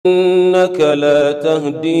إنك لا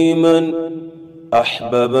تهدي من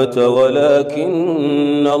أحببت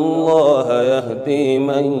ولكن الله يهدي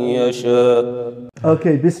من يشاء.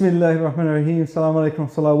 Okay, Bismillahir Rahmanir Rahim. Assalamu alaikum,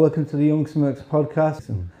 salam. Welcome to the Young Smirks podcast.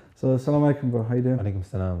 So, assalamu alaikum, bro. How you doing? Alaikum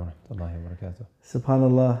salam wa rahmatullahi wa barakatuh.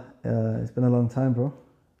 Subhanallah, it's been a long time, bro.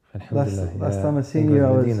 Alhamdulillah. Last time I seen you, I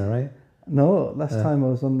was Medina, right? No, last time I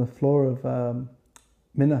was on the floor of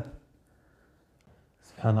Mina.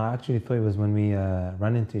 SubhanAllah, I actually thought it was when we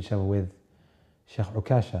ran into each other with Sheikh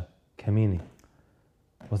Ukasha Kamini.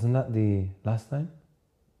 Wasn't that the last time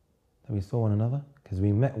that we saw one another? Because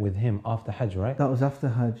we met with him after Hajj, right? That was after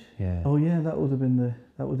Hajj. Yeah. Oh yeah, that would have been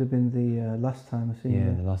the last time I seen you.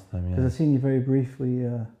 Yeah, the last time, yeah. Because I seen you very briefly.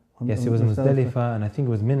 Yes, it was Muzdalifah, and I think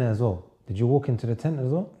it was Mina as well. Did you walk into the tent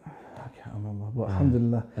as well? I can't remember, but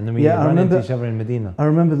alhamdulillah. And then we ran into each other in Medina. I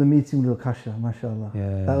remember the meeting with Ukasha, mashallah.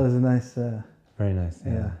 Yeah. That was a nice... very nice,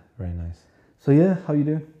 yeah. Yeah. Very nice. So yeah, how you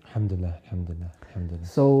doing? Alhamdulillah, alhamdulillah, alhamdulillah.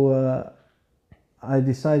 So I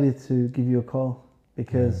decided to give you a call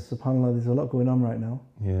because subhanAllah, there's a lot going on right now.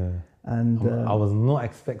 Yeah. And I was not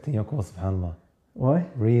expecting your call, subhanAllah. Why?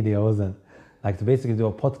 Really, I wasn't. Like to basically do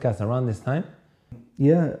a podcast around this time?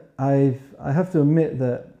 Yeah, I have to admit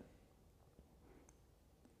that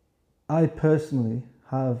I personally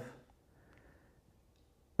have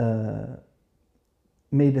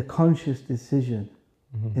made a conscious decision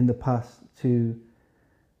in the past to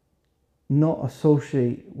not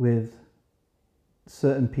associate with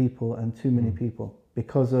certain people and too many people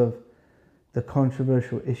because of the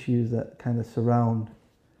controversial issues that kind of surround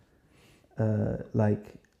like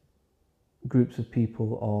groups of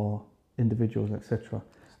people or individuals, etc.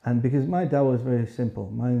 And because my dawah is very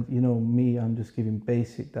simple, me, I'm just giving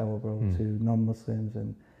basic dawah, bro, to non-Muslims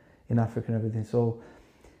and in Africa and everything. So,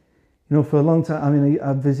 for a long time, I mean,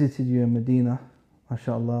 I've visited you in Medina,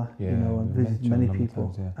 mashallah. Yeah, I've visited many people,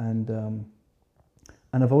 times, yeah.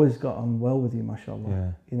 and I've always got on well with you,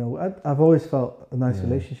 mashallah. Yeah. I've always felt a nice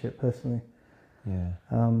relationship personally. Yeah.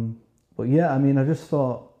 But yeah, I mean, I just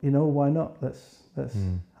thought, why not? Let's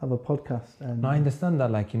have a podcast. And no, I understand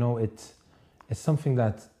that. Like, it's something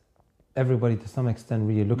that everybody to some extent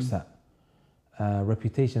really looks at.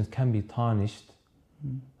 Reputations can be tarnished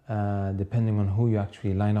depending on who you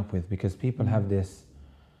actually line up with, because people have this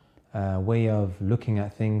way of looking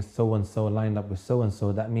at things. So and so lined up with so and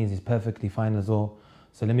so, that means he's perfectly fine as well.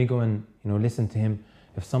 So let me go and listen to him.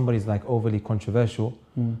 If somebody's like overly controversial,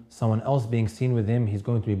 someone else being seen with him, he's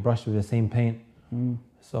going to be brushed with the same paint.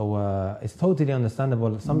 So it's totally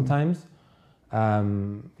understandable. Sometimes,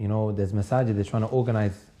 there's masajid, they're trying to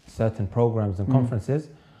organize certain programs and conferences,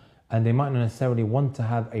 and they might not necessarily want to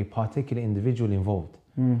have a particular individual involved,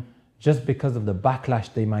 just because of the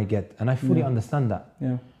backlash they might get. And I fully understand that.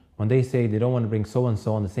 Yeah. When they say they don't want to bring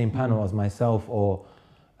so-and-so on the same panel as myself or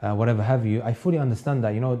whatever have you, I fully understand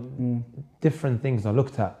that. Different things are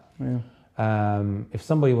looked at. Yeah. If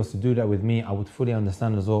somebody was to do that with me, I would fully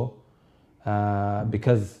understand as well.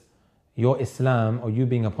 Because your Islam or you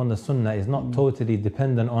being upon the Sunnah is not totally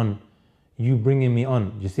dependent on you bringing me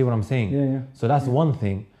on. Do you see what I'm saying? Yeah, yeah. So that's one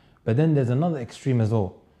thing. But then there's another extreme as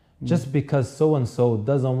well. Just because so-and-so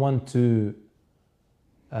doesn't want to,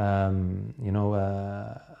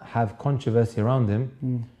 have controversy around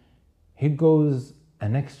him, he goes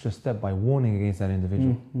an extra step by warning against that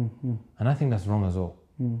individual. And I think that's wrong as well.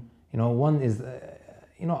 One is,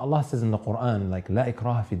 Allah says in the Quran, like, La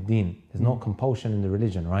ikraha fi din. There's no compulsion in the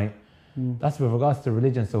religion, right? That's with regards to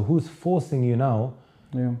religion. So who's forcing you now,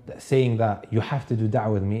 saying that you have to do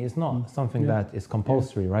da'wah with me? It's not something that is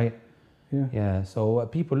compulsory, right? Yeah. So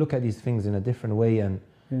people look at these things in a different way, and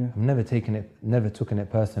I've never taken it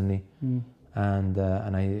personally. And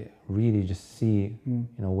I really just see,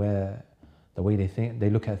 where the way they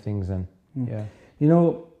look at things, and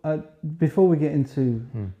before we get into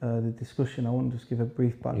the discussion, I want to just give a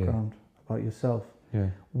brief background about yourself. Yeah.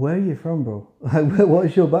 Where are you from, bro? What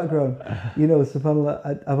is your background?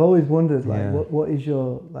 SubhanAllah, I've always wondered, what is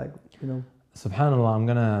your, SubhanAllah, I'm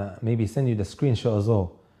gonna maybe send you the screenshot as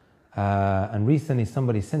well. And recently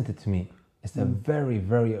somebody sent it to me. It's a very,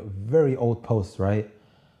 very, very old post, right?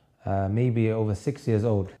 Maybe over 6 years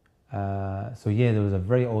old. So yeah, there was a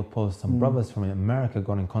very old post. Some brothers from America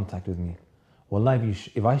got in contact with me. Wallahi,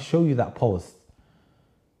 if I show you that post,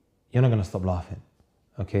 you're not going to stop laughing,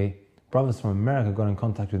 okay? Brothers from America got in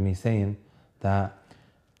contact with me saying that,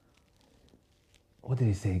 what did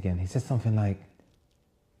he say again? He said something like,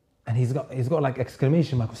 and he's got like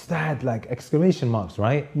exclamation marks, Ustad, like exclamation marks,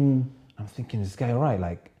 right? I'm thinking, this guy all right?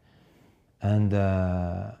 Like, and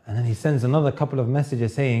then he sends another couple of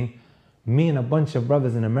messages saying, me and a bunch of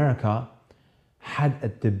brothers in America had a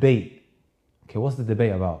debate okay, what's the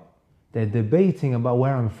debate about? They're debating about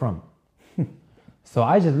where I'm from. So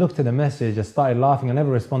I just looked at the message, just started laughing, I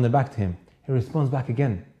never responded back to him. He responds back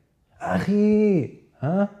again. Akhi,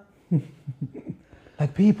 huh?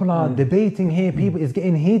 Like people are debating here, it's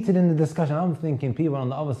getting heated in the discussion. I'm thinking people on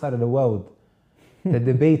the other side of the world, they're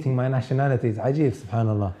debating my nationality. It's ajib,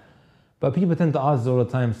 subhanAllah. But people tend to ask all the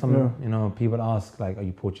time. Some, people ask like, are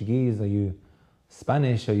you Portuguese? Are you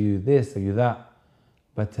Spanish? Are you this? Are you that?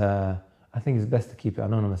 But I think it's best to keep it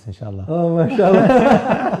anonymous, inshallah. Oh, mashallah.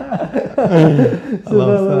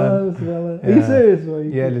 Subhanallah, subhanallah. Are you serious?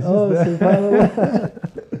 Yeah, subhanallah.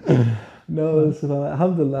 No, subhanallah.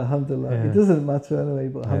 Alhamdulillah, alhamdulillah. Yeah. It doesn't matter anyway,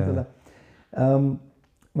 but alhamdulillah.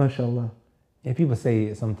 Mashallah. Yeah, people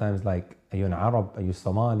say sometimes like, are you an Arab? Are you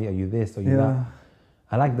Somali? Are you this? Are you that?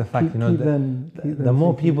 I like the fact, the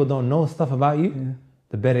more people don't know stuff about you,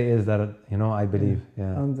 the better it is that, I believe. Yeah.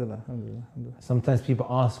 Alhamdulillah, alhamdulillah, alhamdulillah. Sometimes people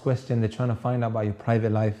ask questions, they're trying to find out about your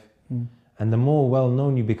private life. And the more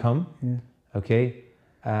well-known you become, okay,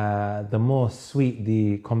 the more sweet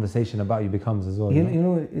the conversation about you becomes as well. You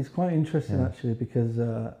know, it's quite interesting actually, because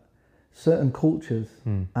certain cultures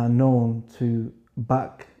are known to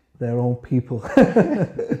back their own people.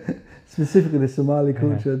 Specifically the Somali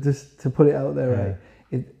culture, just to put it out there, right?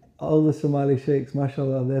 All the Somali sheikhs,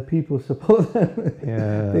 mashallah, their people support them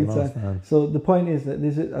big time. So the point is that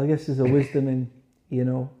I guess there's a wisdom in,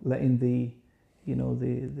 letting the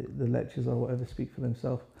lectures or whatever speak for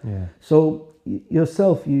themselves. Yeah. So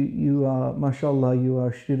yourself, you are, mashallah, you are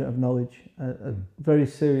a student of knowledge, a very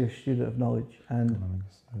serious student of knowledge, and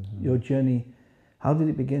your journey, how did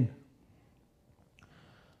it begin?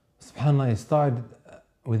 SubhanAllah, it started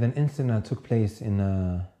with an incident that took place in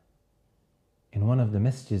one of the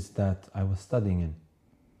masjids that I was studying in,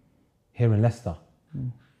 here in Leicester.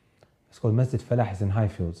 It's called Masjid Falah, it's in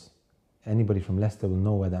Highfields. Anybody from Leicester will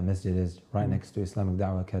know where that masjid is, right next to Islamic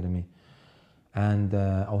Da'wah Academy. And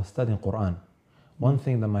I was studying Quran. One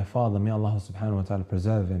thing that my father, may Allah subhanahu wa ta'ala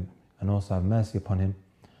preserve him and also have mercy upon him,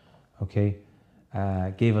 okay,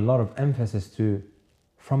 gave a lot of emphasis to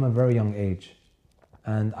from a very young age.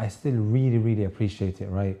 And I still really, really appreciate it,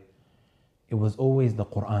 right? It was always the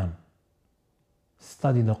Quran.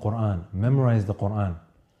 Study the Quran, memorize the Quran.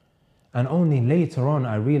 And only later on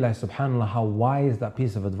I realized, subhanAllah, how wise that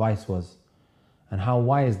piece of advice was. And how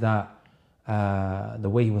wise that, the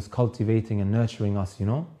way he was cultivating and nurturing us,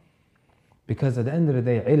 Because at the end of the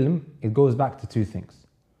day, ilm, it goes back to two things.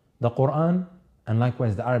 The Quran and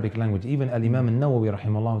likewise the Arabic language. Even Al-Imam al-Nawawi,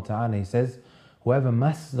 rahimahullah ta'ala, he says, whoever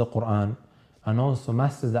masters the Quran and also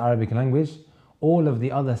masters the Arabic language, all of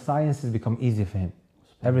the other sciences become easy for him.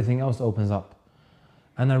 Everything else opens up.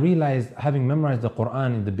 And I realized, having memorized the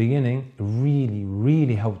Quran in the beginning, it really,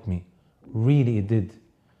 really helped me. Really, it did.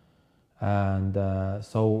 And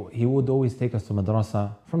so he would always take us to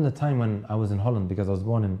madrasa from the time when I was in Holland, because I was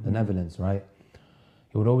born in the Netherlands, right?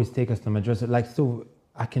 He would always take us to madrasa. Like, still,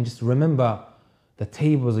 I can just remember the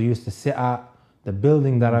tables I used to sit at, the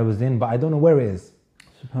building that I was in, but I don't know where it is.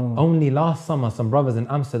 Only last summer, some brothers in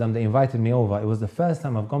Amsterdam, they invited me over. It was the first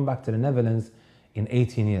time I've gone back to the Netherlands in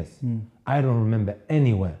 18 years. I don't remember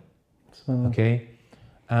anywhere. Okay?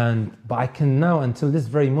 But I can now, until this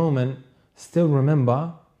very moment, still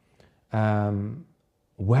remember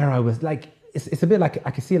where I was. Like, it's a bit like,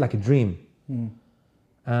 I can see it like a dream.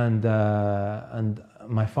 And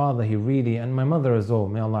my father, he really, and my mother as well,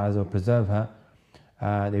 may Allah Azza wa preserve her,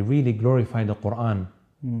 they really glorified the Quran.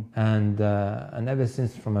 And ever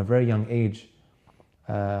since, from a very young age,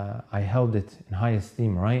 I held it in high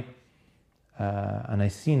esteem, right? And I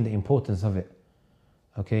seen the importance of it.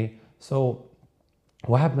 Okay, so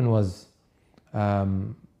what happened was,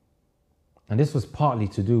 and this was partly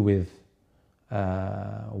to do with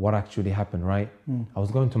what actually happened, right? I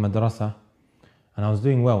was going to madrasa and I was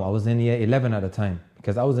doing well. I was in year 11 at the time,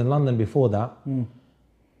 because I was in London before that,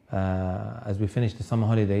 as we finished the summer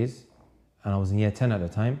holidays, and I was in year 10 at the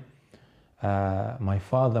time. My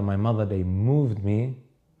father, my mother, they moved me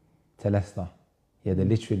to Leicester. Yeah, they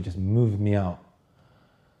literally just moved me out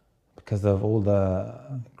because of all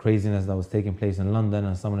the craziness that was taking place in London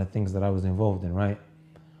and some of the things that I was involved in, right?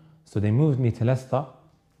 So they moved me to Leicester.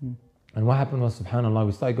 And what happened was, subhanAllah,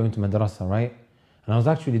 we started going to madrasa, right? And I was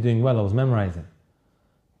actually doing well, I was memorizing.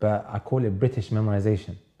 But I call it British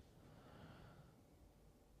memorization.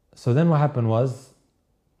 So then what happened was,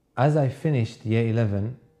 as I finished year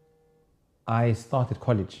 11, I started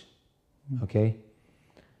college, okay?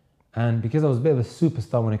 And because I was a bit of a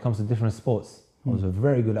superstar when it comes to different sports, I was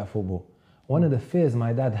very good at football. One of the fears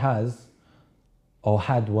my dad has, or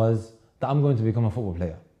had, was that I'm going to become a football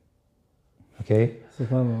player, okay?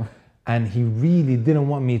 And he really didn't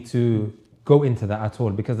want me to go into that at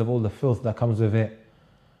all because of all the filth that comes with it.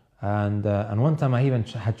 And one time I even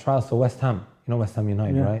had trials for West Ham. You know West Ham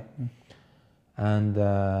United, Yeah. right? And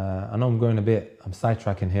I know I'm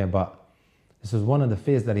sidetracking here, but this was one of the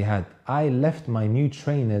fears that he had. I left my new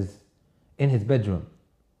trainers in his bedroom.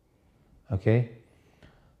 Okay?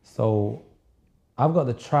 So I've got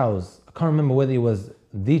the trials. I can't remember whether it was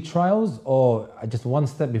the trials or just one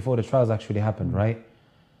step before the trials actually happened, right?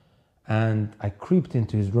 And I creeped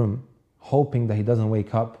into his room, hoping that he doesn't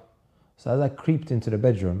wake up. So as I creeped into the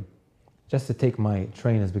bedroom, just to take my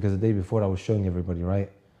trainers, because the day before I was showing everybody, right?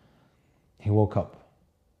 He woke up.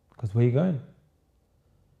 Because where are you going?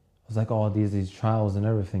 I was like, oh, these trials and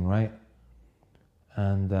everything, right?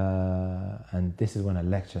 And this is when a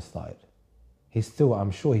lecture started.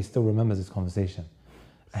 I'm sure he still remembers this conversation.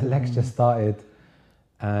 A lecture started,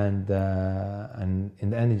 and in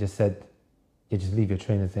the end he just said, yeah, just leave your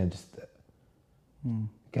trainers there, just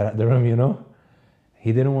get out the room, you know?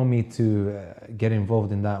 He didn't want me to get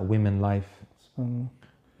involved in that women life. You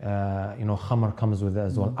know, khamar comes with it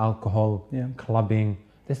as well, alcohol, clubbing.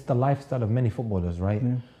 This is the lifestyle of many footballers, right?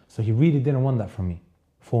 Yeah. So he really didn't want that for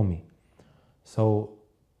me. So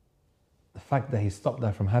the fact that he stopped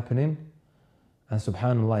that from happening, and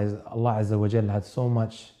subhanAllah, Allah Azza wa Jalla had so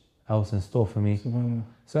much else in store for me.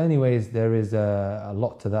 So anyways, there is a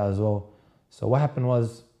lot to that as well. So what happened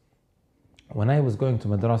was, when I was going to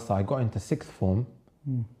madrasa, I got into sixth form.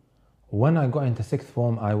 When I got into sixth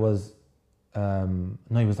form, I was, no,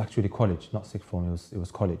 it was actually college, not sixth form, it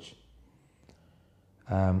was college.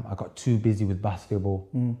 I got too busy with basketball.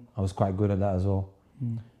 I was quite good at that as well.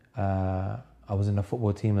 I was in the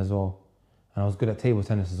football team as well. And I was good at table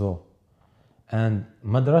tennis as well. And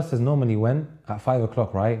madrasas normally went at 5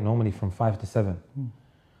 o'clock, right? Normally from 5 to 7.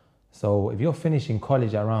 So if you're finishing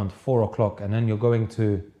college around 4 o'clock and then you're going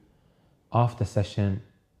to after session,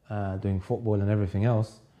 doing football and everything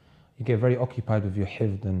else, you get very occupied with your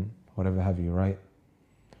hifd and whatever have you, right?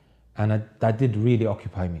 And that did really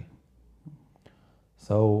occupy me.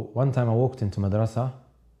 So one time I walked into madrasa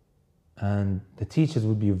and the teachers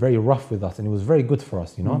would be very rough with us, and it was very good for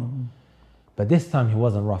us, you know? But this time he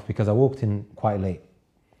wasn't rough because I walked in quite late.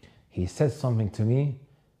 He said something to me,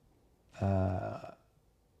 a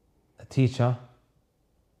teacher,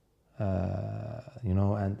 you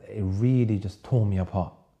know, and it really just tore me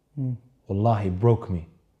apart. Wallahi, broke me.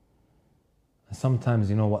 And sometimes,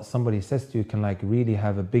 you know, what somebody says to you can like really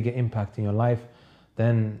have a bigger impact in your life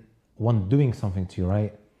than one doing something to you,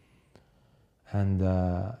 right? And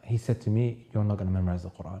he said to me, you're not going to memorize the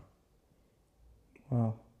Quran.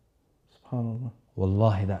 Wow. SubhanAllah.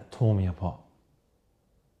 Wallahi, that tore me apart.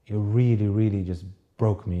 It really, really just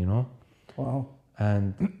broke me, you know? Wow.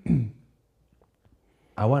 And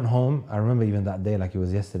I went home, I remember even that day like it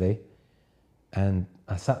was yesterday, and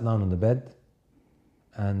I sat down on the bed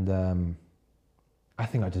and I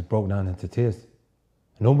think I just broke down into tears.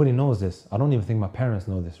 Nobody knows this. I don't even think my parents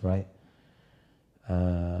know this, right?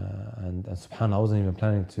 And subhanAllah, I wasn't even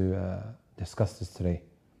planning to discuss this today.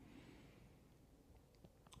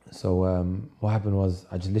 So what happened was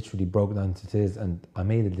I just literally broke down into tears and I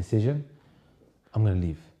made a decision. I'm going to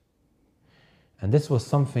leave. And this was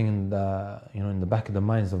something in the, you know, in the back of the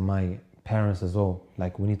minds of my parents as well.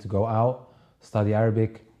 Like, we need to go out, study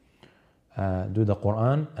Arabic, do the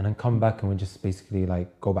Quran, and then come back and we just basically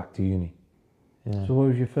like go back to uni. Yeah. So what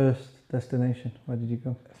was your first destination? Where did you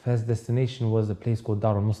go? First destination was a place called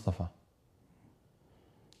Dar al-Mustafa.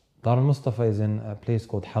 Dar al-Mustafa is in a place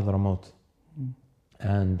called Hadramaut.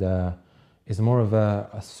 And it's more of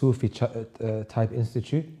a Sufi type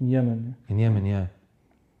institute. In Yemen. In Yemen, yeah.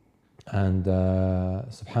 And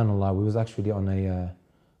subhanAllah, we was actually on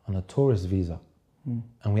a tourist visa,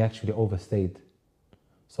 and we actually overstayed.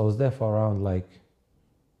 So I was there for around like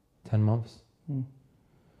 10 months.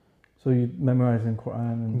 So you memorizing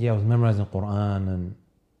Quran? And Yeah, I was memorizing Quran, and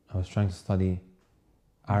I was trying to study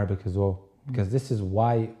Arabic as well, because this is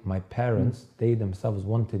why my parents, they themselves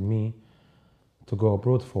wanted me to go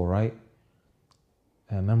abroad for, right?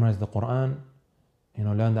 Memorize the Quran, you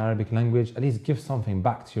know, learn the Arabic language, at least give something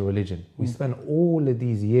back to your religion. We spend all of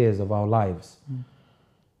these years of our lives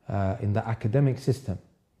in the academic system,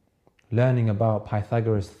 learning about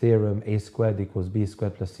Pythagoras' theorem, a squared equals b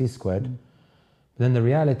squared plus c squared. But then the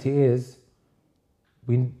reality is,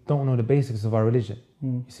 we don't know the basics of our religion.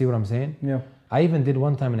 You see what I'm saying? yeah. I even did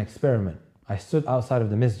one time an experiment. I stood outside of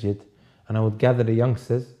the masjid and I would gather the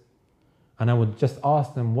youngsters and I would just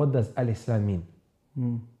ask them, what does al-Islam mean?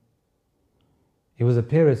 It was a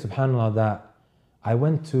period, subhanAllah, that I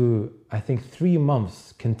went to, I think, 3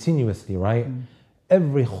 months continuously, right?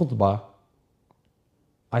 Every khutbah,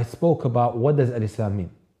 I spoke about what does al-Islam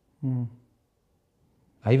mean?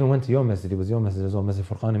 I even went to your masjid. It was your masjid as well, Masjid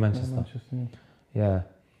Furqan in Manchester. Yeah.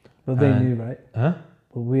 But they knew, right? Huh?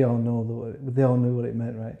 But we all know they all knew what it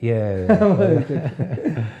meant, right? Yeah.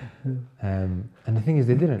 And the thing is,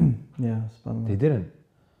 they didn't. Yeah, They didn't.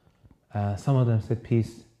 Some of them said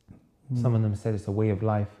peace. Some of them said it's a way of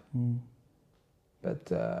life.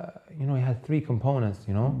 But you know, it had three components.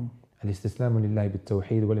 You know, الاستسلام لله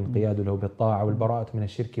بالتوحيد والانقياد له بالطاعة والبراءة من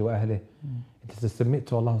الشرك وأهله. It is to submit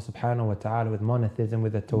to Allah subhanahu wa ta'ala with monotheism,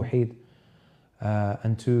 with the tawheed,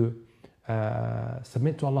 and to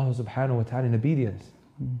submit to Allah subhanahu wa ta'ala in obedience,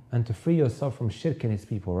 and to free yourself from shirk and his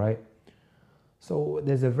people, right? So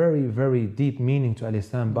there's a very, very deep meaning to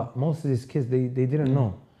Al-Islam, but most of these kids, they didn't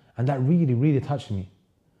know. And that really, really touched me.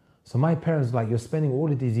 So my parents like, you're spending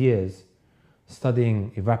all of these years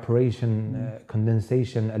studying evaporation,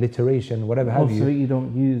 condensation, alliteration, whatever have you. Most of it you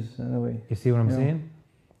don't use anyway. You see what I'm saying?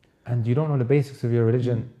 And you don't know the basics of your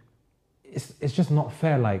religion. It's just not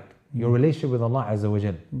fair, like your relationship with Allah Azza wa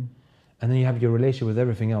Jal. And then you have your relationship with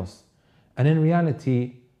everything else. And in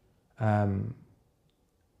reality,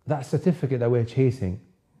 that certificate that we're chasing,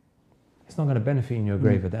 it's not going to benefit in your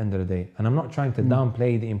grave at the end of the day. And I'm not trying to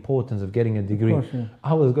downplay the importance of getting a degree. Of course, yeah.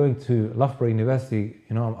 I was going to Loughborough University,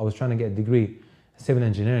 you know, I was trying to get a degree in civil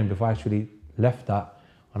engineering before I actually left that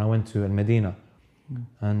when I went to Al-Medina.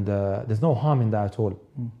 And there's no harm in that at all.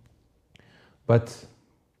 But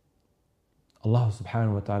Allah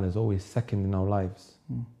subhanahu wa ta'ala is always second in our lives,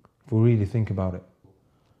 if we really think about it.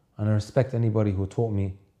 And I respect anybody who taught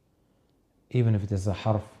me, even if it is a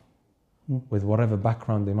harf, with whatever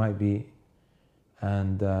background they might be.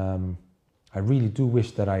 And I really do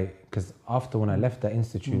wish that because after when I left that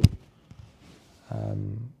institute,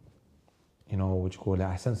 you know, what you call it,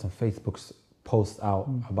 I sent some Facebook posts out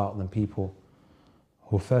about the people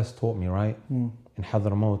who first taught me, right? In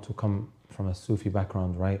Hadramaut, who come from a Sufi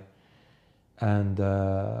background, right? And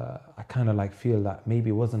I kind of like feel that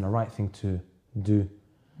maybe it wasn't the right thing to do.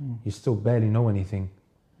 You still barely know anything.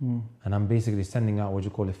 And I'm basically sending out what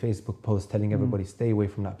you call a Facebook post telling everybody stay away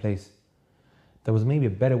from that place. There was maybe a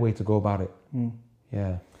better way to go about it.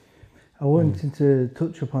 Yeah. I wanted to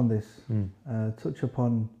touch upon this, touch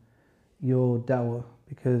upon your dawah,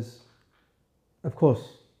 because of course,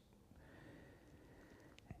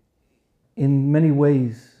 in many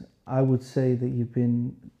ways, I would say that you've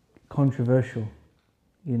been controversial,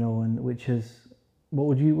 you know, and which is,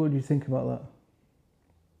 what do you think about that?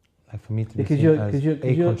 Like for me to be Because seen you're as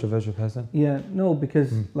a controversial person? Yeah, no,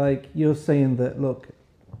 because like you're saying that, look,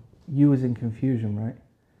 you was in confusion, right?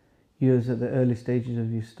 You was at the early stages of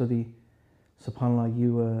your study, subhanAllah,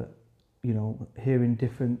 you were, you know, hearing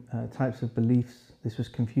different types of beliefs. This was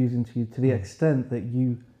confusing to you to the extent that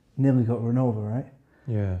you nearly got run over, right?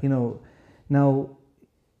 Yeah. You know, now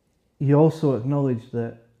you also acknowledge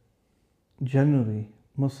that generally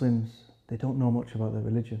Muslims, they don't know much about their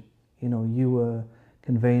religion. You know, you were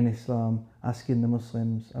conveying Islam, asking the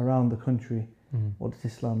Muslims around the country, what does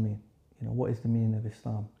Islam mean? You know, what is the meaning of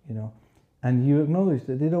Islam? You know, and you acknowledge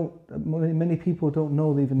that many people don't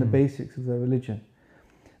know even the basics of their religion.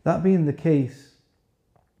 That being the case,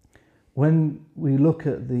 when we look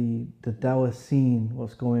at the dawah scene,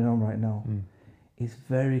 what's going on right now, it's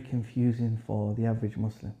very confusing for the average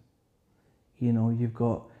Muslim. You know, you've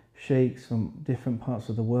got sheikhs from different parts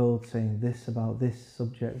of the world saying this about this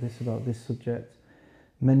subject, this about this subject.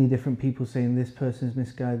 Many different people saying this person's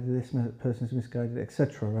misguided, this person's misguided,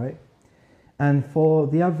 etc., right? And for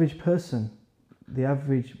the average person, the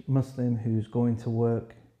average Muslim who's going to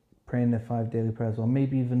work, praying their 5 daily prayers, or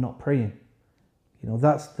maybe even not praying, you know,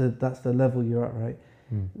 that's the level you're at, right?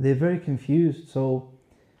 They're very confused. So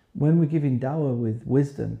when we're giving dawah with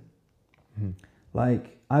wisdom,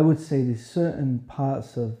 like I would say there's certain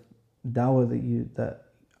parts of dawah that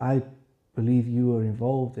I believe you were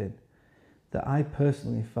involved in, that I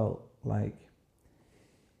personally felt like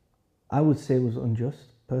I would say was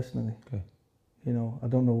unjust, personally. Okay. You know, I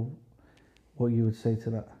don't know what you would say to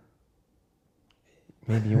that.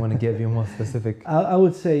 Maybe you want to get more specific. I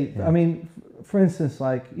would say, I mean, for instance,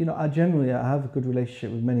 like, you know, I have a good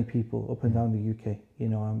relationship with many people up and down the UK, you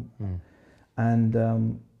know,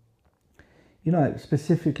 and, you know,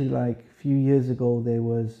 specifically like a few years ago, there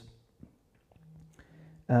was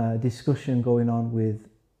a discussion going on with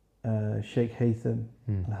Sheikh Haytham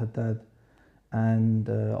Al-Haddad and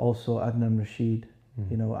also Adnan Rashid.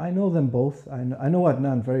 You know, I know them both. I know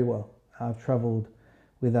Adnan very well. I've travelled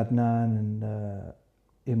with Adnan and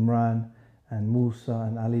Imran and Musa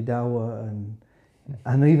and Ali Dawa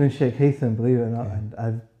and even Sheikh Haytham, believe it or not. And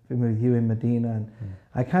I've been with you in Medina, and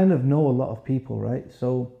I kind of know a lot of people, right?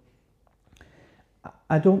 So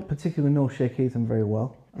I don't particularly know Sheikh Haytham very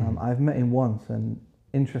well. I've met him once, and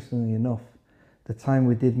interestingly enough, the time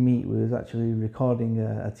we did meet, we was actually recording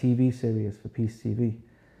a TV series for Peace TV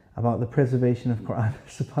about the preservation of Quran.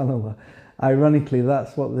 SubhanAllah. Ironically,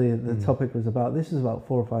 that's what the topic was about. This is about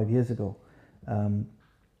 4 or 5 years ago. And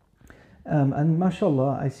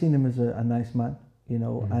mashallah, I seen him as a nice man, you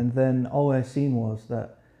know, and then all I seen was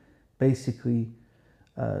that basically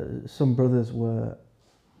some brothers were,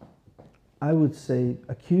 I would say,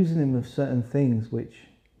 accusing him of certain things which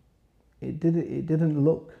it didn't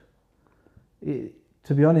look,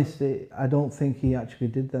 to be honest, I don't think he actually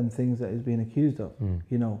did them things that he's being accused of,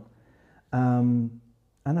 you know.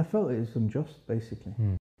 And I felt it was unjust, basically.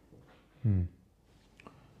 You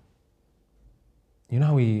know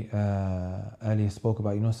how we earlier spoke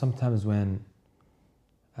about, you know, sometimes when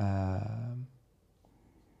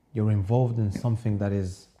you're involved in something that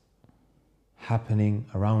is happening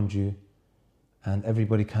around you and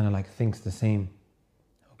everybody kind of like thinks the same,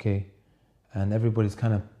 okay? And everybody's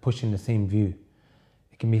kind of pushing the same view.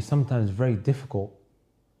 It can be sometimes very difficult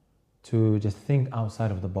to just think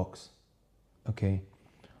outside of the box, okay?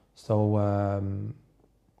 So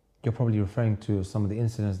you're probably referring to some of the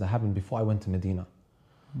incidents that happened before I went to Medina.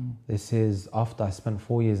 This is after I spent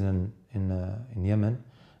 4 years in Yemen.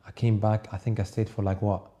 I came back, I think I stayed for like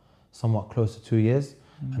somewhat close to 2 years,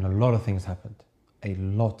 and a lot of things happened. A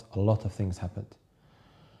lot of things happened.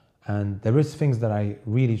 And there is things that I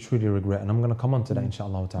really truly regret, and I'm going to come on to that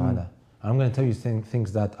inshallah ta'ala. I'm going to tell you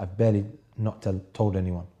things that I've barely not told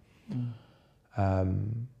anyone. So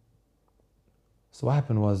what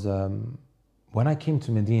happened was, when I came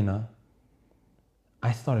to Medina,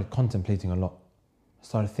 I started contemplating a lot. I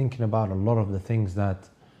started thinking about a lot of the things that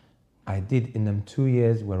I did in them 2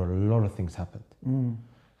 years where a lot of things happened.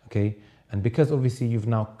 Okay? And because obviously you've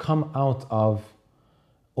now come out of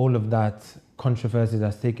all of that controversy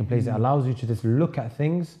that's taken place, it allows you to just look at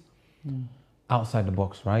things outside the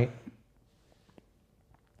box, right?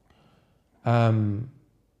 I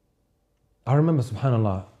remember,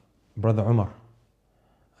 subhanAllah, Brother Umar,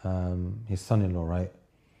 his son-in-law, right,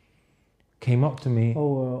 came up to me.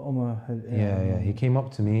 Umar. He came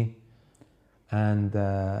up to me, and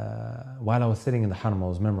while I was sitting in the haram, I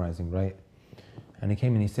was memorizing, right? And he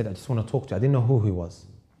came and he said, I just want to talk to you. I didn't know who he was.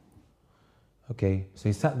 Okay, so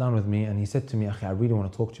he sat down with me and he said to me, Akhi, I really want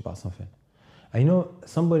to talk to you about something. And you know,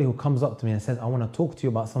 somebody who comes up to me and says, I want to talk to you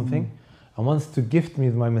about something and wants to gift me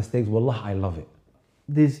with my mistakes, wallah, I love it.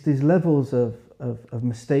 There's levels of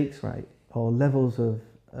mistakes, right? Or levels of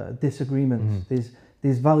disagreements.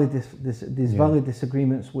 There's valid valid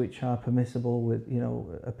disagreements which are permissible with, you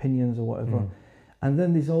know, opinions or whatever. And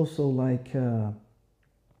then there's also like,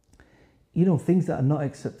 you know, things that are not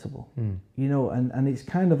acceptable, you know, and it's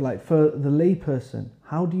kind of like for the lay person,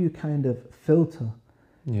 how do you kind of filter,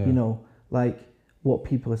 you know, like what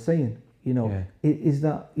people are saying, you know, is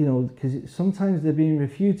that, you know, because sometimes they're being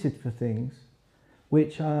refuted for things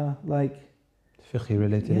which are like fiqh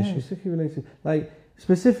related issues. Fiqh related, like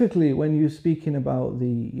specifically when you're speaking about the,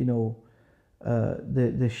 you know,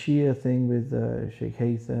 the Shia thing with Sheikh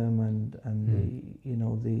Haytham and the, you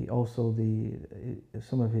know, also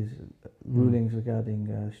some of his rulings regarding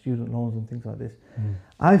student loans and things like this.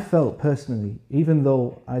 I felt personally, even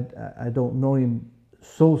though I don't know him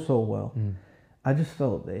so well, I just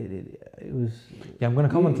felt that it was. Yeah, I'm going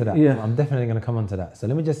to come on to that. Yeah. I'm definitely going to come on to that. So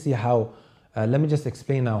let me just see how. Let me just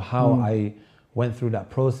explain now how I went through that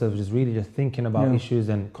process of just really just thinking about issues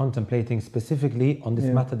and contemplating specifically on this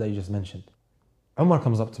matter that you just mentioned. Umar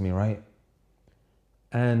comes up to me, right?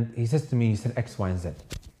 And he says to me, he said X, Y, and Z.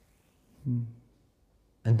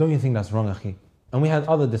 And don't you think that's wrong, Akhi? And we had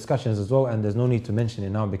other discussions as well, and there's no need to mention it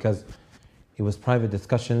now because it was private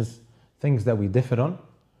discussions, things that we differed on.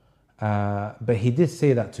 But he did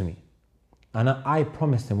say that to me. And I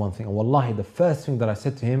promised him one thing. And wallahi, the first thing that I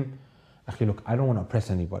said to him, Akhi, look, I don't want to oppress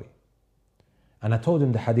anybody. And I told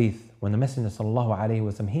him the hadith when the Messenger sallallahu alayhi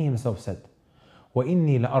wa sallam, he himself said,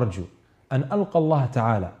 وَإِنِّي لَأَرْجُو أن ألقى الله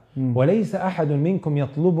تعالى وليس أحد منكم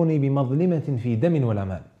يطلبني بمظلمة في دم ولا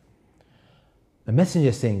مال. The messenger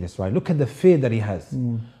is saying this, right? Look at the fear that he has.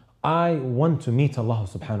 I want to meet Allah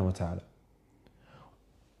subhanahu wa ta'ala.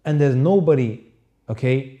 And there's nobody,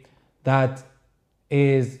 okay, that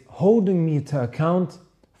is holding me to account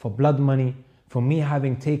for blood money, for me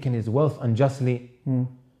having taken his wealth unjustly. Do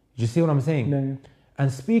you see what I'm saying? Yeah. And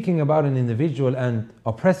speaking about an individual and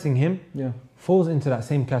oppressing him falls into that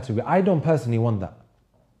same category. I don't personally want that.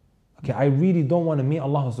 Okay, I really don't want to meet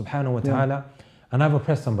Allah subhanahu wa ta'ala and I've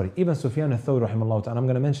oppressed somebody. Even Sufyan al-Thawri rahimahullah ta'ala, I'm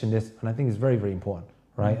going to mention this and I think it's very, very important,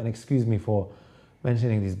 right? And excuse me for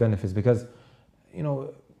mentioning these benefits because, you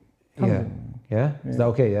know, Is that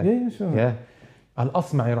okay? Yeah, sure. Yeah.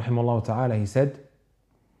 Al-Asma'i rahimahullah ta'ala, he said,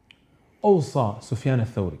 أوصى سفيان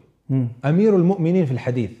الثوري أمير المؤمنين في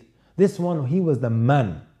الحديث. This one, he was the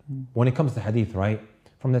man when it comes to hadith, right?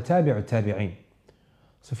 From the tabi'ut tabi'in.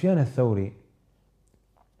 Sufyan al-Thawri,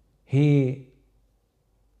 he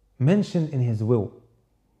mentioned in his will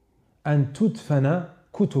أن تدفن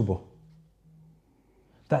كتبه,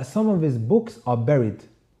 that some of his books are buried.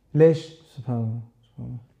 ليش؟ سبحان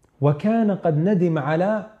الله. وكان قد ندم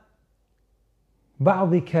على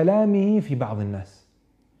بعض كلامه في بعض الناس,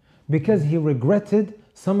 because he regretted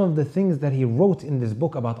some of the things that he wrote in this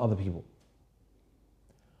book about other people.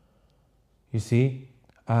 You see,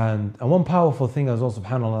 and one powerful thing as well,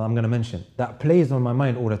 subhanAllah, I'm going to mention, that plays on my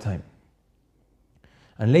mind all the time.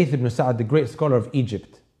 And Layth ibn Sa'ad, the great scholar of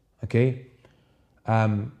Egypt, okay,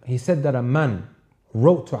 he said that a man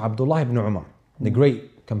wrote to Abdullah ibn Umar, the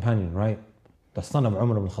great companion, right, the son of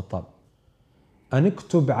Umar ibn Khattab, أن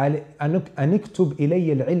اكتب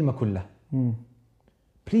إلي العلم كله.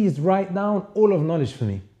 Please write down all of knowledge for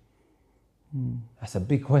me. That's a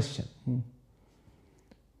big question.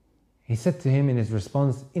 He said to him in his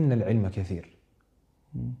response, إن العلم كثير.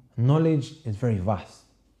 Knowledge is very vast.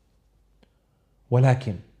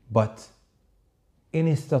 ولكن, but, إن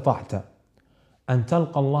استطعت أن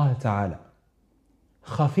تلقى الله تعالى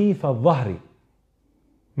خفيف الظهر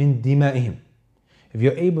من دمائهم. If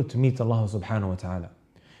you're able to meet Allah subhanahu wa ta'ala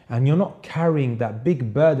and you're not carrying that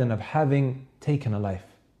big burden of having taken a life,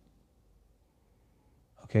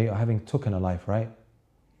 okay, or having taken a life, right?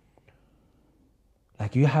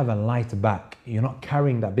 Like you have a light back, you're not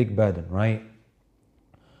carrying that big burden, right?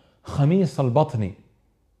 خميس البطن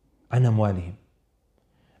عن أموالهم.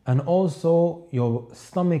 And also your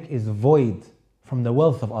stomach is void from the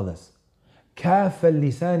wealth of others. كاف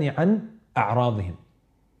اللسان عن أعراضهم.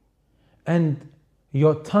 And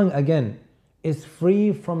your tongue again is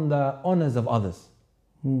free from the honors of others.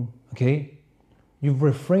 Okay? You've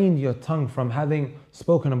refrained your tongue from having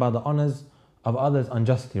spoken about the honors of others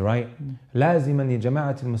unjustly, right? لازما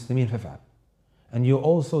لجماعة المسلمين فافعل. And you're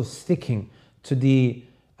also sticking to the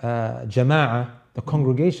jama'ah, the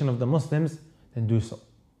congregation of the Muslims, then do so.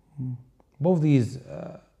 Both these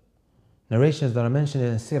narrations that are mentioned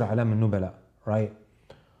in Sirah Alam al-Nubala, right?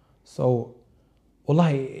 So,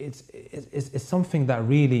 wallahi, it's something that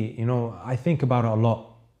really, you know, I think about it a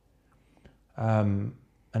lot. And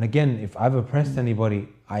again, if I've oppressed anybody,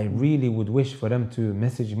 I really would wish for them to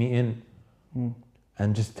message me in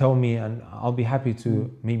and just tell me, and I'll be happy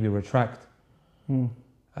to maybe retract.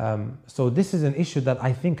 So this is an issue that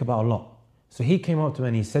I think about a lot. So he came up to me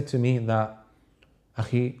and he said to me that,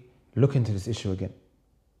 Akhi, look into this issue again.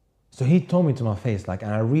 So he told me to my face, like,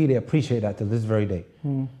 and I really appreciate that till this very day.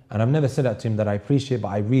 And I've never said that to him that I appreciate, but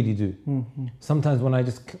I really do. Sometimes when I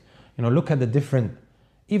just, you know, look at the different,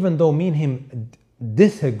 even though me and him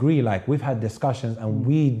disagree, like we've had discussions and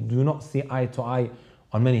we do not see eye to eye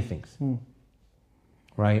on many things,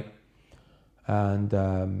 right? And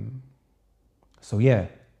so yeah,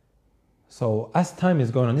 so as time is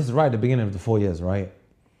going on, this is right at the beginning of the 4 years, right?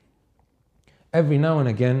 Every now and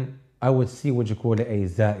again, I would see what you call it a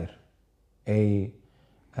zair,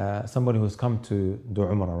 somebody who's come to do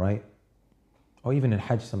Umrah, right? Or even in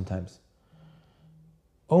Hajj sometimes.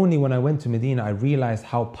 Only when I went to Medina, I realized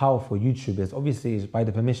how powerful YouTube is. Obviously, it's by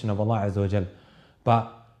the permission of Allah Azza wa Jal.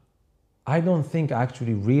 But I don't think I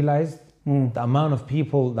actually realized the amount of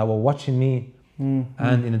people that were watching me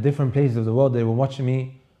and in the different places of the world, they were watching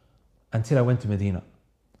me until I went to Medina.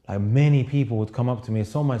 Like many people would come up to me,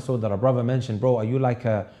 so much so that a brother mentioned, bro, are you like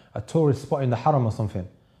a tourist spot in the Haram or something?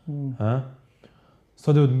 Huh?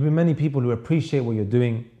 So there would be many people who appreciate what you're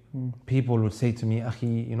doing. People would say to me,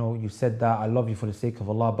 Akhi, you know, you said that, I love you for the sake of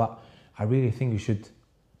Allah, but I really think you should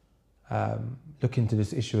look into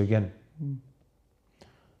this issue again.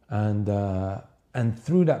 And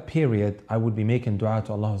through that period, I would be making dua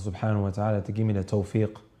to Allah subhanahu wa ta'ala to give me the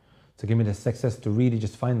tawfiq, to give me the success to really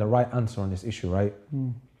just find the right answer on this issue, right?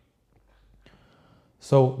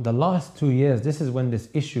 So the last 2 years, this is when this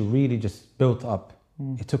issue really just built up.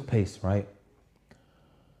 It took pace, right?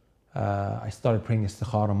 I started praying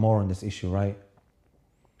istikhara more on this issue, right?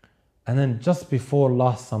 And then just before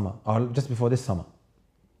last summer, or just before this summer,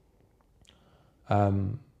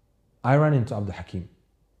 I ran into Abdul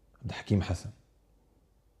Hakim Hassan.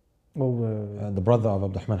 The brother of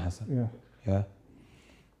Abdurrahman Hassan. Yeah.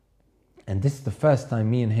 And this is the first time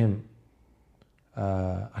me and him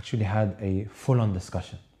actually had a full-on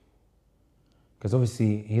discussion. Because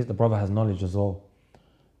obviously, the brother has knowledge as well.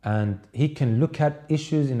 And he can look at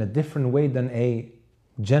issues in a different way than a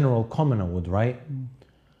general commoner would, right?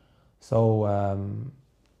 So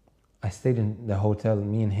I stayed in the hotel,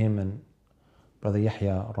 me and him, and Brother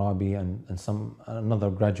Yahya Rabi and another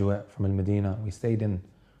graduate from Al-Medina. We stayed in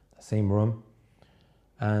the same room.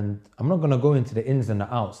 And I'm not going to go into the ins and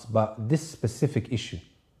the outs, but this specific issue.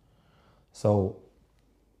 So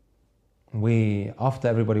after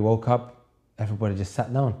everybody woke up, everybody just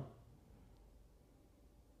sat down.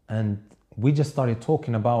 And we just started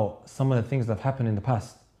talking about some of the things that have happened in the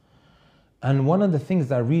past. And one of the things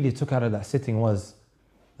that I really took out of that sitting was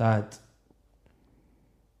that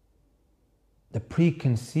the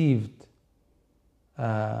preconceived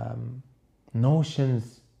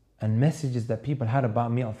notions and messages that people had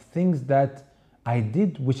about me of things that I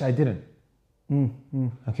did which I didn't.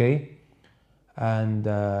 Okay? And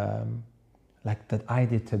like that I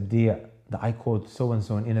did tabdi', that I called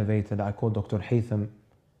so-and-so an innovator, that I called Dr. Haytham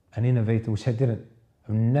an innovator, which I didn't.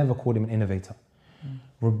 I've never called him an innovator.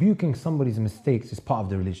 Rebuking somebody's mistakes is part of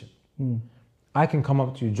the religion. I can come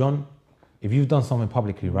up to you, John, if you've done something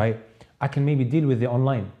publicly, right? I can maybe deal with it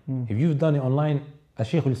online. If you've done it online, as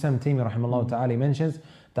Shaykh al-Islam Taymiyyah rahimahullah ta'ala mentions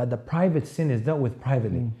that the private sin is dealt with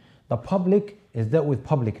privately. The public is dealt with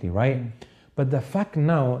publicly, right? But the fact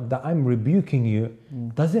now that I'm rebuking you,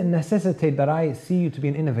 does it necessitate that I see you to be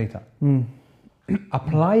an innovator?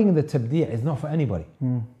 Applying the tabdi' is not for anybody.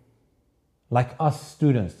 Like us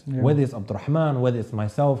students, whether it's Abdurrahman, whether it's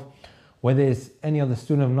myself, whether it's any other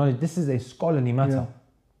student of knowledge, this is a scholarly matter.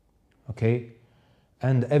 Okay?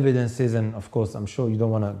 And evidences, and of course, I'm sure you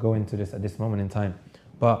don't want to go into this at this moment in time,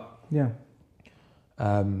 but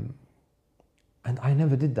and I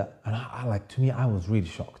never did that. And I like, to me, I was really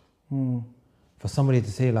shocked. For somebody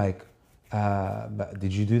to say like, but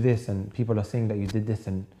did you do this? And people are saying that you did this,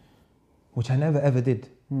 and which I never ever did.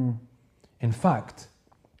 In fact,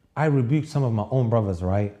 I rebuked some of my own brothers,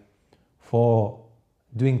 right, for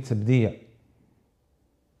doing tabdi'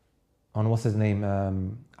 on what's his name,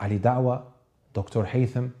 Ali Da'wah, Dr.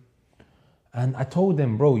 Haytham. And I told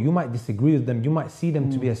them, bro, you might disagree with them, you might see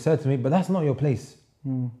them to be a certain way, but that's not your place.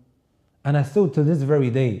 And I still to this very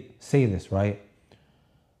day say this, right?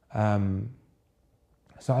 So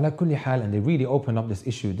ala kulli hal, and they really opened up this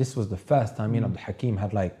issue. This was the first time me and Abdul Hakim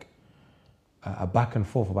had like a back and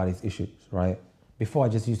forth about these issues, right? Before I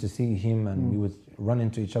just used to see him and we would run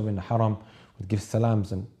into each other in the haram, would give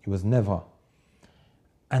salams, and it was never.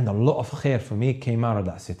 And a lot of khair for me came out of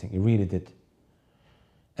that sitting, it really did.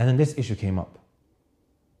 And then this issue came up.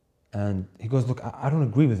 And he goes, look, I don't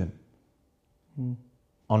agree with him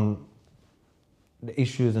on the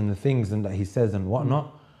issues and the things and that he says and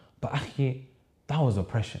whatnot, but akhi, that was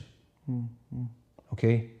oppression.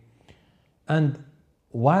 Okay? And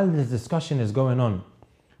while this discussion is going on,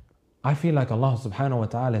 I feel like Allah subhanahu wa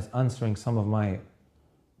ta'ala is answering some of my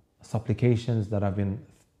supplications that I've been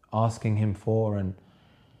asking Him for, and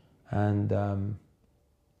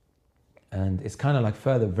it's kind of like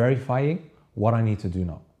further verifying what I need to do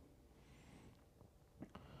now.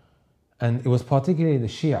 And it was particularly the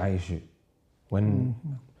Shia issue. When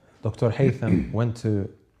Dr. Haytham went to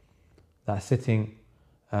that sitting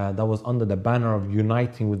that was under the banner of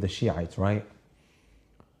uniting with the Shiites, right?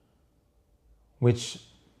 Which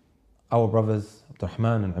our brothers,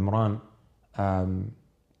 Abdurrahman and Imran,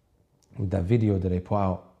 with that video that they put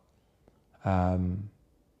out. And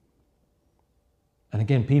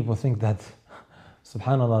again, people think that,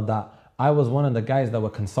 subhanAllah, that I was one of the guys that were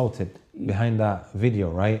consulted behind that video,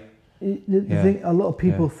 right? A lot of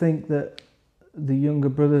people think that the younger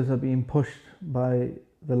brothers are being pushed by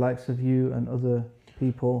the likes of you and other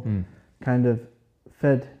people, kind of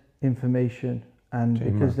fed information, and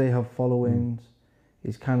because they have followings,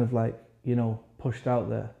 it's kind of like, you know, pushed out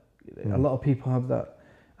there. A lot of people have that.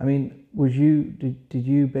 I mean, did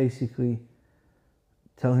you basically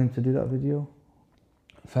tell him to do that video?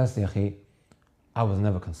 Firstly, akhi, I was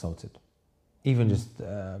never consulted. Even just,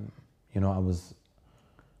 you know, I was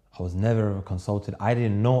never ever consulted. I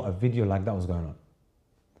didn't know a video like that was going on.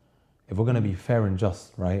 If we're going to be fair and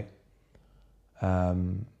just, right?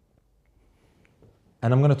 And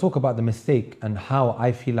I'm going to talk about the mistake and how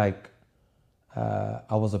I feel like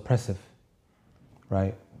I was oppressive,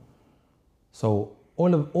 right? So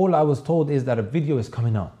all I was told is that a video is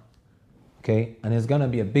coming out, okay? And it's going to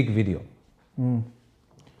be a big video.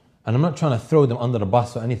 And I'm not trying to throw them under the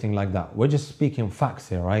bus or anything like that. We're just speaking facts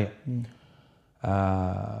here, right?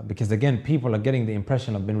 Because again, people are getting the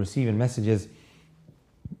impression I've been receiving messages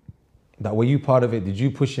that were you part of it? Did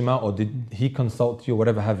you push him out, or did he consult you, or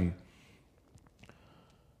whatever have you?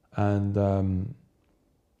 And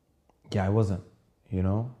yeah, I wasn't, you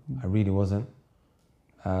know, I really wasn't.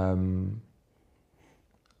 I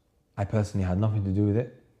personally had nothing to do with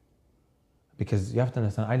it, because you have to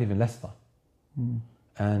understand, I live in Leicester,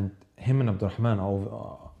 and him and Abdurrahman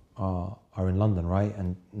are are in London, right?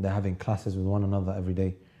 And they're having classes with one another every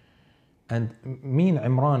day. And me and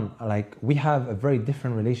Imran, like, we have a very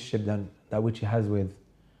different relationship than that which he has with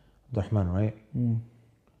Abdurrahman, right?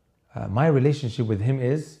 My relationship with him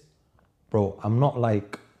is, bro, I'm not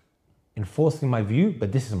like enforcing my view,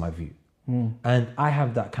 but this is my view. And I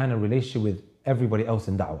have that kind of relationship with everybody else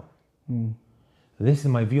in da'wah. This is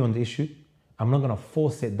my view on the issue. I'm not going to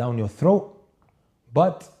force it down your throat,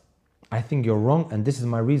 but I think you're wrong and this is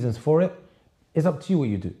my reasons for it. It's up to you what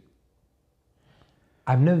you do.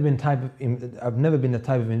 I've never been the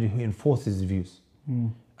type of individual who enforces his views.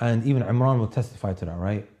 And even Imran will testify to that,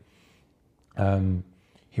 right?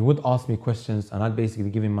 He would ask me questions and I'd basically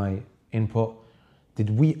give him my input. Did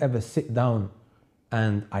we ever sit down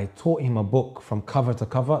and I taught him a book from cover to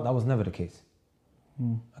cover? That was never the case.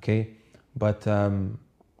 Okay? But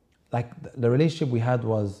like the relationship we had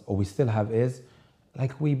was, or we still have is,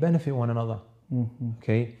 like we benefit one another.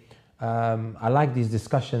 Okay? I like these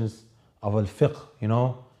discussions of al-fiqh, you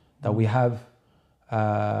know, that we have.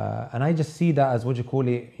 And I just see that as, what you call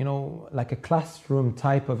it, you know, like a classroom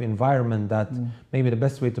type of environment that maybe the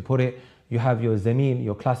best way to put it, you have your zamil,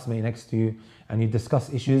 your classmate next to you, and you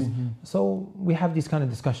discuss issues. So we have these kind of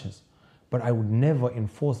discussions. But I would never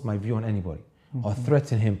enforce my view on anybody or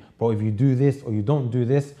threaten him, bro, if you do this or you don't do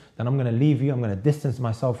this, then I'm going to leave you, I'm going to distance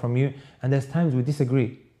myself from you. And there's times we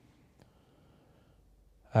disagree.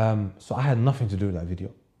 So I had nothing to do with that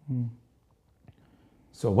video.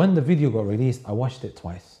 So when the video got released, I watched it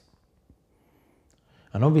twice.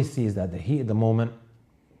 And obviously it's at the heat of the moment,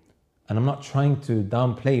 and I'm not trying to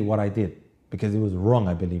downplay what I did because it was wrong,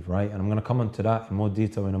 I believe, right? And I'm going to come on to that in more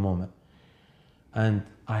detail in a moment. And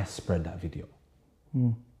I spread that video.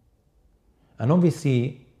 And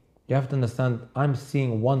obviously, you have to understand, I'm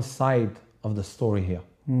seeing one side of the story here.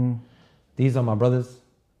 These are my brothers,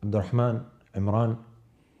 Abdurrahman, Imran.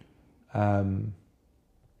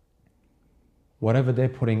 Whatever they're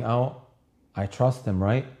putting out, I trust them,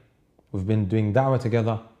 right? We've been doing da'wah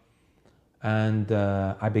together. And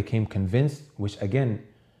I became convinced, which again,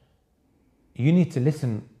 you need to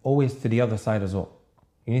listen always to the other side as well.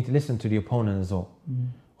 You need to listen to the opponent as well.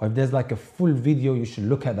 Or if there's like a full video, you should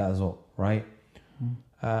look at that as well, right?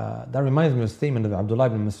 That reminds me of a statement of Abdullah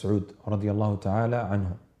ibn Mas'ud radiyallahu ta'ala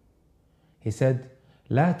anhu. He said,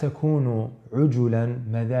 لا تكونوا عجلا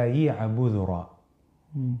مذايع بذرا.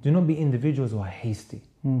 Do not be individuals who are hasty,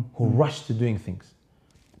 who rush to doing things.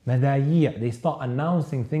 مذايع, they start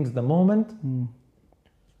announcing things the moment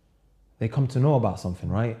they come to know about something,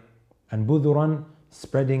 right? And budhuran,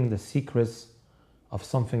 spreading the secrets of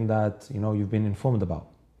something that, you know, you've been informed about.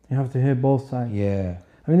 You have to hear both sides. Yeah.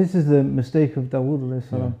 I mean, this is the mistake of Dawood alayhi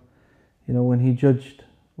salam. You know, when he judged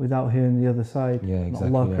without hearing the other side,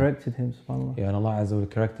 Allah corrected him, subhanAllah. Yeah, and Allah Azza wa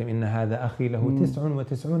Jalla corrected him. إن هذا أخي له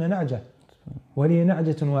 99 نعجة ولي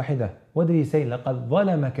نعجة واحدة. What did he say? لقد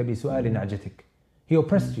ظلمك بسؤال نعجتك. He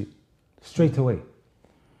oppressed you straight away.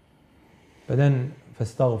 But then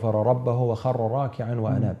فاستغفر ربه وخر راكعا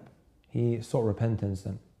وأناب. He sought repentance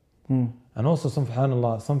then. And also,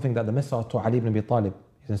 subhanAllah, something that the Messenger taught Ali ibn Abi Talib,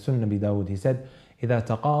 in Sunnah Abi Dawud, he said, إذا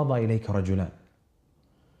تقاضى إليك رجلان.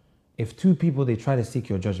 If two people, they try to seek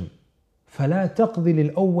your judgment, فلا تقضي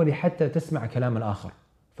للأول حتى تسمع كلام الآخر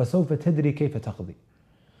فسوف تدري كيف تقضي.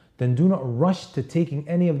 Then do not rush to taking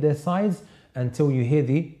any of their sides until you hear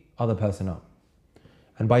the other person out.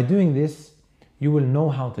 And by doing this, you will know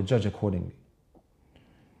how to judge accordingly.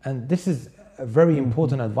 And this is a very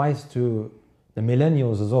important advice to the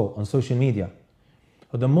millennials as well on social media.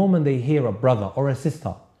 But the moment they hear a brother or a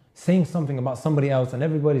sister saying something about somebody else and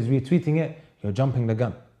everybody's retweeting it, you're jumping the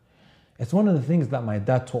gun. It's one of the things that my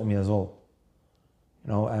dad taught me as well.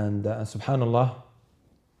 You know, and subhanAllah,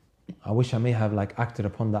 I wish I may have like acted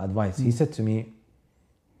upon that advice. He said to me,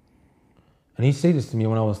 and he said this to me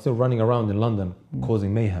when I was still running around in London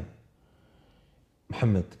causing mayhem.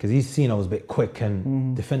 Muhammad, because he's seen I was a bit quick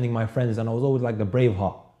and defending my friends, and I was always like the brave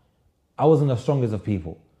heart. I wasn't the strongest of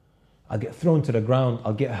people. I'd get thrown to the ground,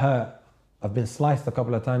 I'll get hurt. I've been sliced a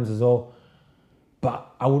couple of times as well.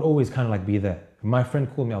 But I would always kind of like be there. If my friend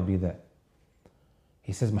called me, I'll be there.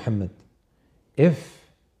 He says, Muhammad, if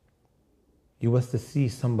you was to see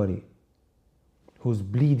somebody who's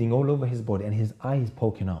bleeding all over his body and his eye is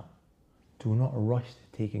poking out, do not rush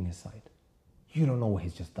to taking his side. You don't know what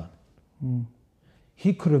he's just done.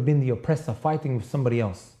 He could have been the oppressor fighting with somebody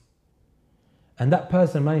else. And that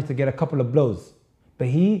person managed to get a couple of blows. But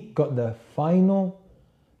he got the final,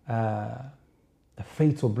 the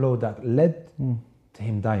fatal blow that led to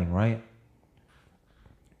him dying, right?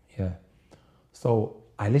 Yeah. So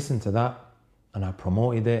I listened to that and I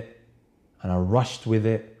promoted it and I rushed with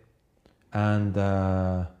it. And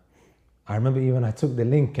I remember even I took the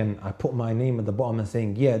link and I put my name at the bottom and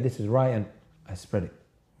saying, yeah, this is right, and I spread it.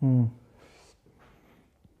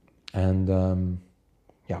 And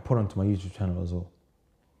yeah, I put it onto my YouTube channel as well.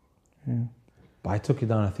 Yeah. But I took it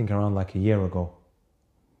down, I think, around like a year ago.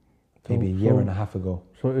 Maybe a year and a half ago.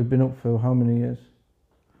 So it had been up for how many years?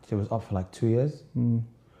 It was up for like 2 years. And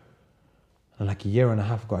like a year and a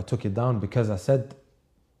half ago, I took it down because I said,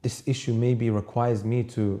 this issue maybe requires me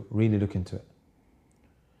to really look into it.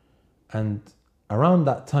 And around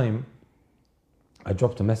that time, I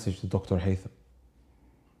dropped a message to Dr. Haytham.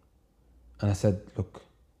 And I said, look,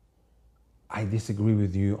 I disagree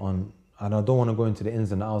with you on, and I don't want to go into the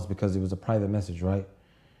ins and outs because it was a private message, right?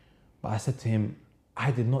 But I said to him,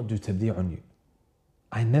 I did not do tabdi' on you.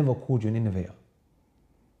 I never called you an innovator.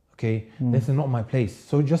 Okay, this is not my place.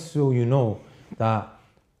 So just so you know that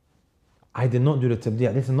I did not do the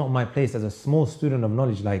tabdi'. This is not my place as a small student of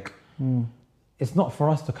knowledge. Like, it's not for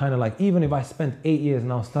us to kind of like, even if I spent 8 years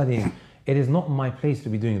now studying, it is not my place to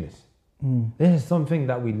be doing this. This is something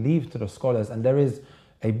that we leave to the scholars, and there is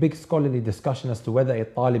a big scholarly discussion as to whether a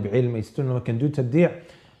talib ilm, a student can do tabdi'.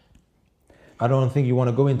 I don't think you want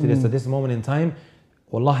to go into this at this moment in time.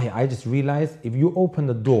 Wallahi, I just realized if you open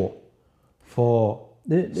the door for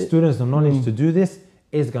students of knowledge to do this,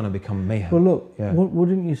 it's going to become mayhem. Well, look,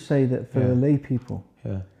 wouldn't you say that for the lay people,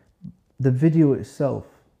 the video itself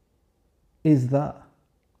is that?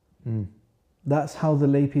 That's how the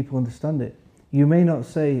lay people understand it. You may not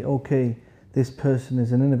say, okay, this person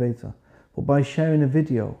is an innovator, but by sharing a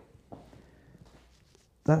video,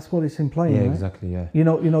 that's what it's implying. Yeah, right? exactly. Yeah. You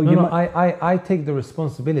know. I take the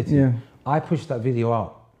responsibility. Yeah. I pushed that video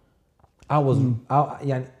out. I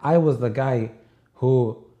was the guy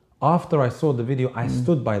who, after I saw the video, I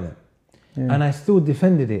stood by them, and I still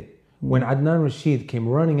defended it when Adnan Rashid came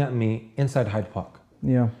running at me inside Hyde Park.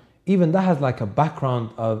 Yeah. Even that has like a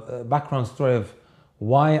background story of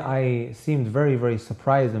why I seemed very, very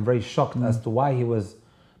surprised and very shocked as to why he was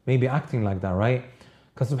maybe acting like that, right?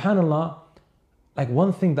 Because subhanAllah, like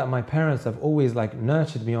one thing that my parents have always like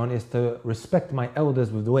nurtured me on is to respect my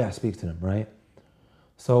elders with the way I speak to them, right?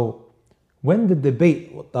 So when the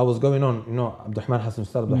debate that was going on, you know, Abdurrahman Hassan,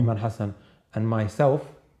 Ustad Abdurrahman Hassan and myself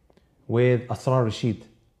with Asrar Rashid,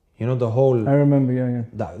 you know, the whole... I remember,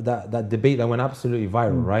 that debate that went absolutely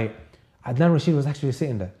viral, right? Adnan Rashid was actually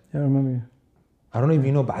sitting there. Yeah, I remember. I don't know if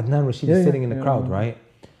you know, but Adnan Rashid is sitting in the crowd, right?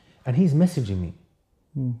 And he's messaging me.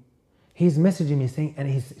 He's messaging me saying, and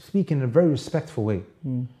he's speaking in a very respectful way.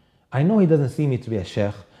 I know he doesn't see me to be a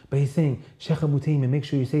sheikh, but he's saying, Sheikh Abu Taymi, make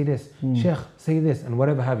sure you say this. Sheikh, say this, and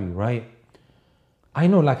whatever have you, right? I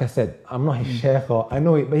know, like I said, I'm not his sheikh, or I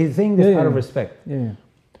know it, but he's saying this out of respect.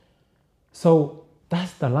 So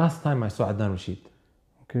that's the last time I saw Adnan Rashid.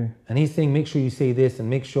 Okay. And he's saying, make sure you say this, and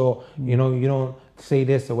make sure, you know, you don't say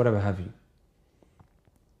this, or whatever have you.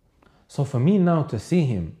 So for me now to see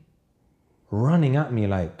him running at me,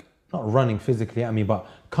 like, not running physically at me, but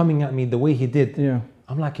coming at me the way he did,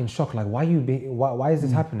 I'm like in shock, like, why is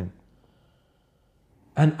this happening?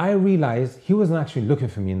 And I realized he wasn't actually looking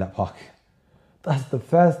for me in that park. That's the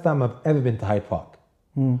first time I've ever been to Hyde Park.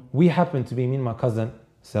 We happened to be, me and my cousin,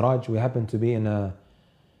 Siraj, we happened to be on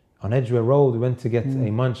Edgware Road. We went to get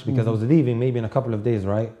a munch because I was leaving maybe in a couple of days,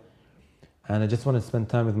 right? And I just wanted to spend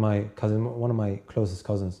time with my cousin, one of my closest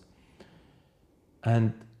cousins.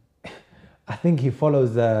 And I think he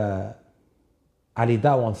follows Ali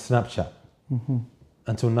Dawah on Snapchat.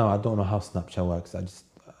 Until now, I don't know how Snapchat works.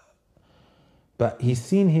 But he's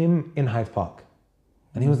seen him in Hyde Park.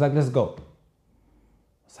 And he was like, let's go. I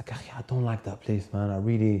was like, I don't like that place, man. I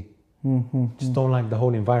really just don't like the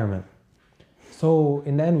whole environment. So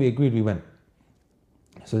in the end, we agreed, we went.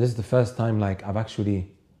 So this is the first time like I've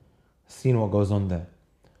actually seen what goes on there.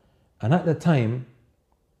 And at the time,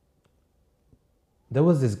 there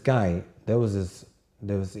was this guy, an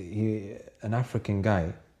African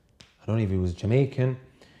guy, I don't know if he was Jamaican.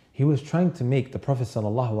 He was trying to make the Prophet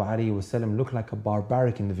ﷺ look like a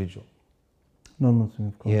barbaric individual. Non-Muslim,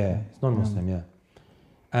 of course. Yeah, it's non-Muslim, yeah.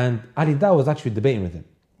 And Ali Dawah was actually debating with him.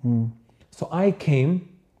 So I came,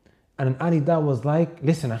 and Ali Dawah was like,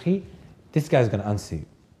 listen, Akhi, this guy's going to answer you.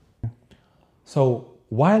 So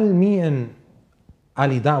while me and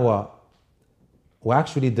Ali Dawah were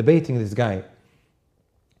actually debating this guy,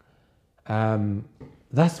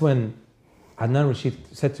 that's when Adnan Rashid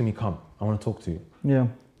said to me, come, I want to talk to you. Yeah.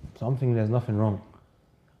 So I'm thinking there's nothing wrong.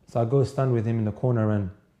 So I go stand with him in the corner, and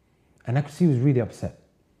I could see he was really upset.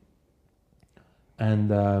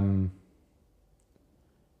 And I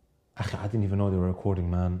didn't even know they were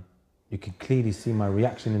recording, man. You could clearly see my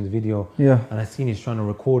reaction in the video. Yeah. And I seen he's trying to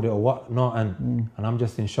record it or whatnot, and I'm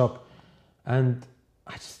just in shock. And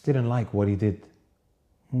I just didn't like what he did.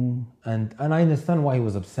 And I understand why he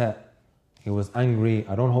was upset. He was angry.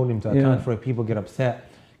 I don't hold him to account for it. People get upset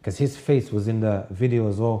because his face was in the video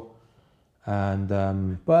as well. And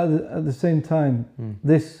but at the same time,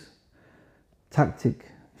 this tactic,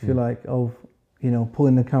 if you like, of, you know,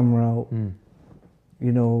 pulling the camera out,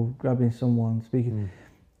 you know, grabbing someone, speaking,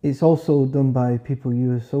 it's also done by people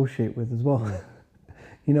you associate with as well.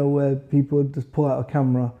 You know, where people just pull out a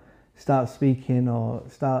camera, start speaking or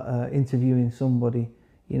start interviewing somebody,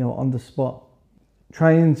 you know, on the spot,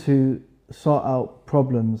 trying to sort out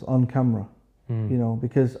problems on camera, you know,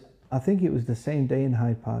 because I think it was the same day in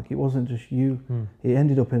Hyde Park. It wasn't just you. It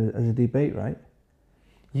ended up as a debate, right?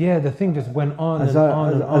 yeah, the thing just went on As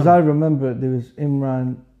I remember, there was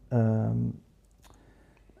Imran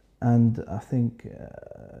and I think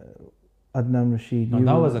Adnan Rashid. No,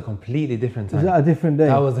 that was a completely different time. Was that a different day?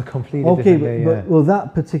 That was a completely different day, but well,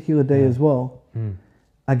 that particular day as well,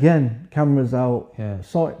 again, cameras out,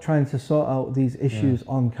 trying to sort out these issues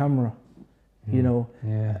on camera, you know.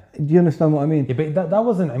 Yeah. Do you understand what I mean? Yeah, but that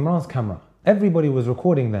wasn't Imran's camera. Everybody was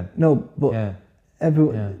recording then. No, but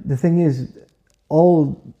the thing is,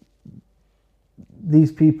 all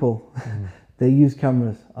these people, they use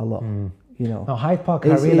cameras a lot, you know. No, Hyde Park,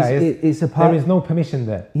 I realize there is no permission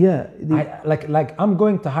there. Yeah. Like I'm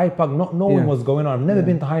going to Hyde Park, not knowing what's going on. I've never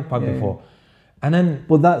been to Hyde Park before. And then...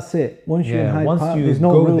 But that's it. Once you're in Hyde Park, you there's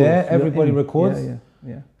no go rules. there, everybody records.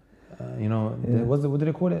 Yeah. You know, what do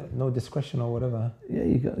they call it? No discretion or whatever. Yeah,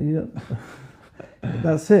 you got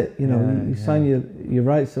that's it. You know, you sign your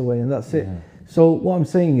rights away, and that's it. So what I'm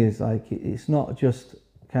saying is, like, it's not just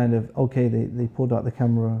kind of okay. They pulled out the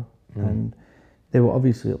camera and they were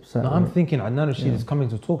obviously upset. No, I'm thinking Adnan Rashid is coming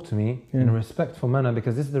to talk to me in a respectful manner,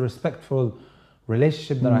 because this is the respectful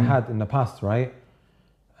relationship that I had in the past, right?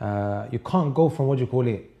 You can't go from, what do you call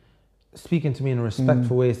it, speaking to me in a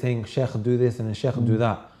respectful way, saying Sheikh do this and Sheikh do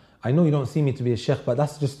that. I know you don't see me to be a Sheikh, but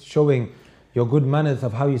that's just showing your good manners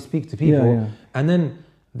of how you speak to people. And then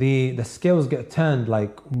the scales get turned,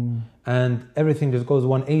 like, and everything just goes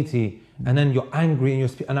 180, and then you're angry and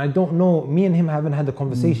you're and I don't know, me and him haven't had the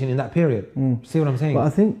conversation in that period. See what I'm saying? But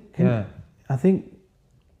I think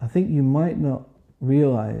you might not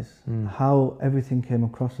realize how everything came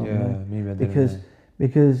across on there. Maybe I didn't.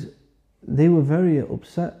 Because they were very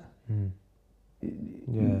upset.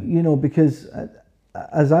 You know, because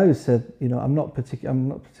as I said, you know, I'm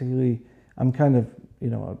kind of, you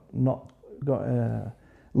know, I've not got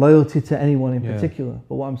loyalty to anyone in particular.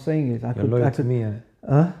 But what I'm saying is, I could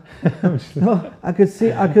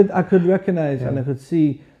recognize and I could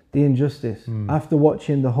see the injustice after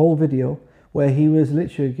watching the whole video, where he was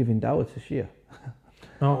literally giving dawah to Shia.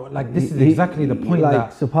 No, like this is exactly the point, like,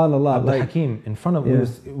 that subhanallah, Abdul Hakim in front of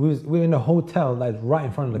we were in a hotel like right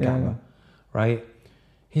in front of the Kaaba, right?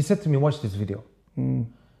 He said to me, watch this video.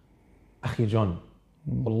 Akhi John,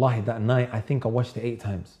 wallahi, that night I think I watched it 8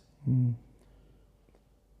 times.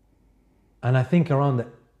 And I think around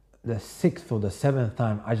the 6th or the 7th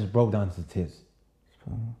time I just broke down into tears.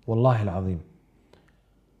 Wallahi al-azim.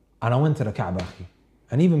 And I went to the Kaaba, akhi.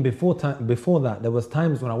 And even before that, there was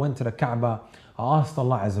times when I went to the Kaaba, I asked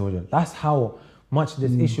Allah Azza wa Jal. That's how much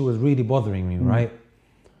this issue was really bothering me, right?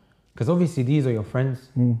 Because obviously these are your friends.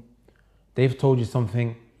 They've told you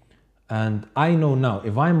something. And I know now,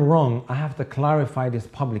 if I'm wrong, I have to clarify this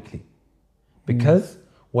publicly. Because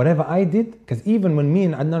whatever I did, because even when me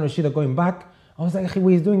and Adnan Rashid are going back, I was like,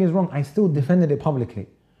 what he's doing is wrong. I still defended it publicly.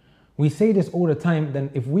 We say this all the time. Then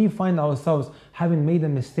if we find ourselves having made a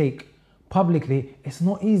mistake publicly, it's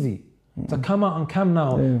not easy to come out on cam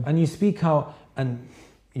now and you speak out, and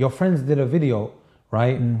your friends did a video,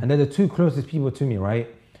 right? And they're the 2 closest people to me, right?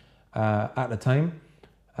 At the time.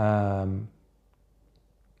 And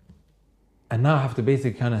now I have to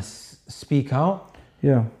basically kind of speak out.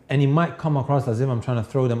 Yeah. And it might come across as if I'm trying to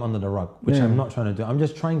throw them under the rug, which I'm not trying to do. I'm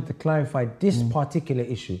just trying to clarify this particular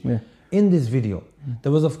issue. In this video,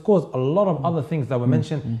 there was of course a lot of other things that were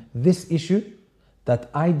mentioned. This issue that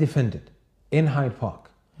I defended in Hyde Park,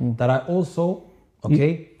 that I also,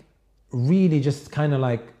 really just kind of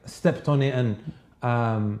like stepped on it, and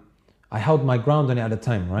I held my ground on it at the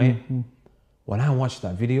time, right? When I watched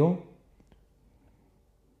that video,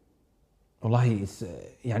 wallahi,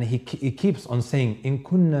 he keeps on saying, إن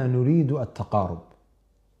كنا نريد التقارب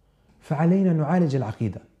فعلينا نعالج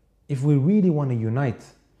العقيدة. If we really want to unite,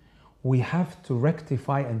 we have to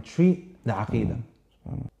rectify and treat the aqidah.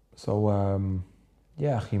 So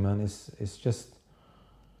yeah, akhi man, it's just,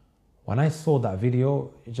 when I saw that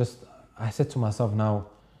video, I said to myself, now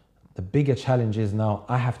the bigger challenge is now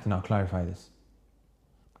I have to now clarify this.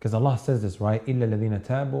 Because Allah says this, right? إِلَّا الَّذِينَ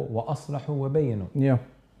تَابُوا وَأَصْلَحُوا وَبَيَّنُوا. Yeah.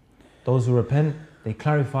 Those who repent, they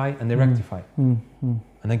clarify and they rectify. And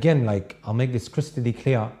again, like, I'll make this crystally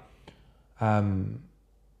clear. I'm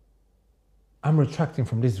retracting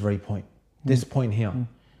from this very point, this point here,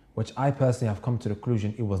 which I personally have come to the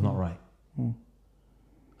conclusion it was not right. And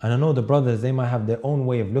I know the brothers, they might have their own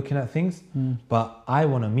way of looking at things, but I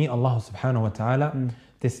want to meet Allah subhanahu wa ta'ala.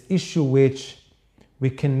 This issue which we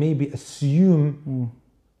can maybe assume,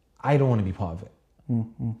 I don't want to be part of it,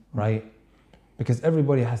 right? Because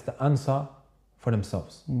everybody has to answer for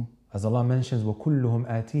themselves. As Allah mentions, وَكُلُّهُمْ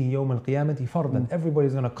آتِيهِ يَوْمَ الْقِيَامَةِ فَرْدًا.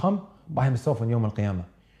 Everybody's going to come by himself on Yawm al-Qiyamah.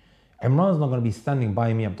 Imran's not going to be standing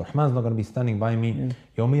by me, Abdurrahman's not going to be standing by me.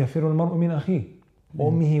 يَوْمَ يَفِرُّ الْمَرْءُ مِنْ أَخِيهِ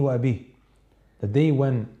وَأُمِّهِ وَأَبِيهِ. The day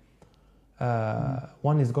when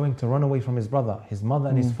one is going to run away from his brother, his mother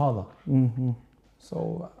and his father.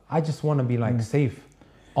 So I just want to be like safe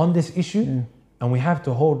on this issue, and we have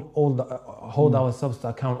to hold ourselves to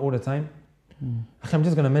account all the time. I'm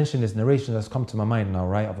just going to mention this narration that's come to my mind now,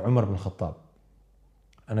 right, of Umar ibn Khattab.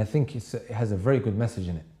 And I think it has a very good message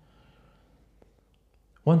in it.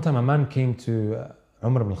 One time a man came to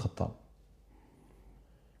Umar ibn Khattab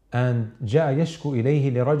and جاء يشكو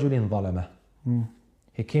إليه لرجل ظلمه.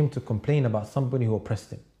 He came to complain about somebody who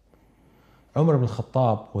oppressed him. Umar ibn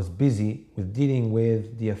Khattab was busy with dealing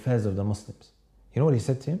with the affairs of the Muslims. You know what he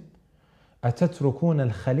said to him? أتتركون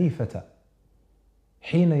الخليفة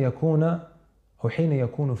حين يكون أو حين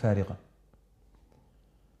يكون فارغا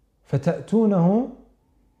فتأتونه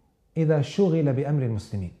إذا شغل بأمر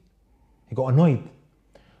المسلمين. He got annoyed.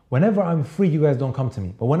 Whenever I'm free, you guys don't come to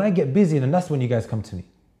me. But when I get busy, then that's when you guys come to me.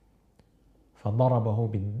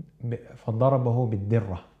 فضربه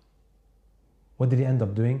بالدرة. What did he end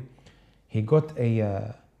up doing? He got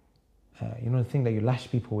a, you know the thing that you lash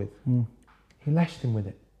people with? He lashed him with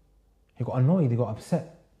it. He got annoyed, he got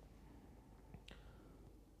upset.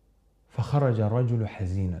 فخرج الرجل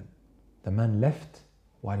حزينا. The man left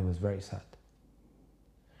while he was very sad.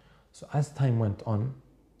 So as time went on,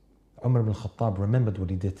 Umar ibn Khattab remembered what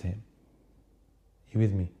he did to him. You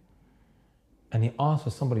with me? And he asked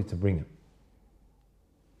for somebody to bring him.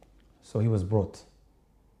 So he was brought.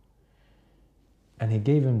 And he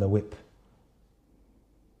gave him the whip.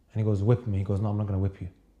 And he goes, whip me. He goes, no, I'm not going to whip you.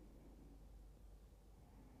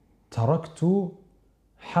 تركت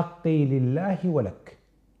حقي لله ولك.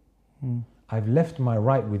 I've left my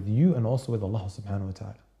right with you and also with Allah subhanahu wa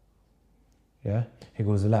ta'ala. Yeah? He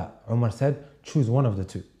goes, لا. Umar said, choose one of the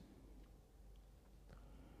two.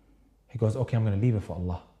 He goes, okay, I'm going to leave it for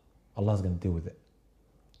Allah. Allah's going to deal with it.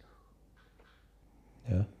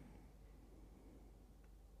 Yeah?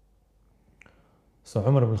 So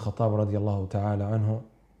Umar ibn Khattab radiallahu ta'ala anhu,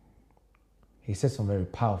 he said some very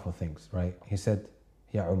powerful things, right? He said,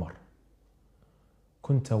 Ya Umar,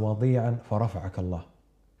 كنت وضيعا فرفعك الله.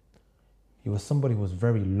 You were somebody who was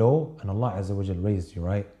very low and Allah Azza wa Jal raised you,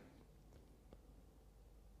 right?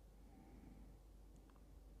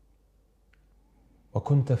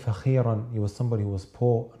 وكنت فخيرا. You were somebody who was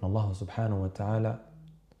poor and Allah subhanahu wa ta'ala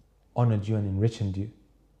honored you and enriched you.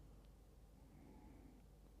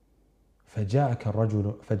 فجاءك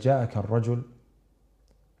الرجل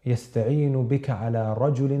يستعين بك على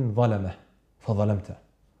رجل ظلمه فظلمته.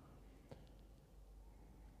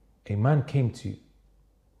 A man came to you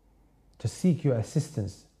to seek your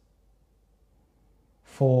assistance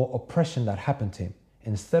for oppression that happened to him.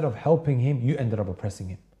 Instead of helping him, you ended up oppressing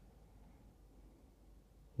him.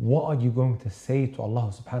 What are you going to say to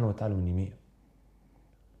Allah subhanahu wa ta'ala when you meet him?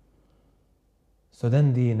 So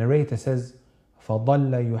then the narrator says,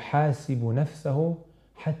 فَضَلَّ يُحَاسِبُ نَفْسَهُ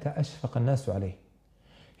حَتَّى أَشْفَقَ النَّاسُ عَلَيْهِ.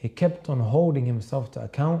 He kept on holding himself to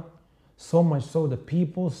account, so much so the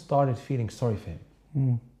people started feeling sorry for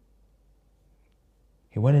him.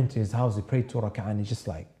 He went into his house, he prayed 2 rak'ah, and he's just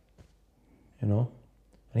like, you know.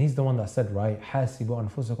 And he's the one that said, right, حَاسِبُوا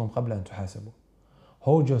أَنفُسَكُمْ قَبْلَ أَن تُحَاسِبُوا.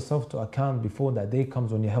 Hold yourself to account before that day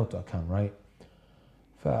comes when you're held to account, right?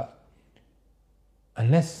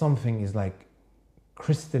 Unless something is like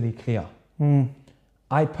crystally clear,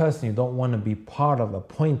 I personally don't want to be part of a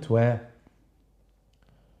point where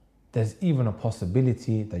there's even a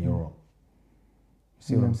possibility that you're wrong. You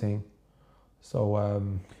see what I'm saying? So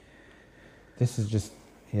this is just,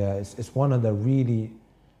 it's one of the really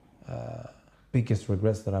biggest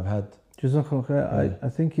regrets that I've had. Jazakallah khair. I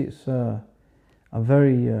think it's a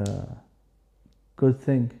very good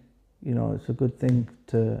thing. You know, it's a good thing,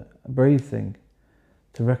 a brave thing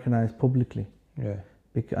to recognize publicly. Yeah.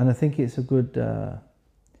 And I think it's a good,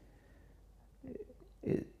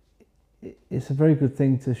 it's a very good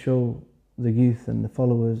thing to show the youth and the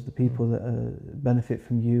followers, the people that benefit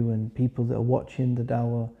from you, and people that are watching the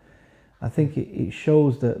dawah. I think it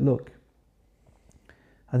shows that, look,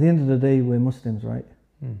 at the end of the day, we're Muslims, right?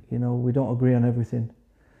 You know, we don't agree on everything.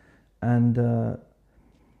 And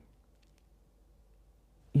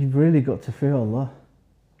you've really got to fear Allah.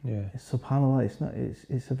 Yeah. SubhanAllah,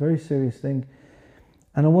 it's a very serious thing.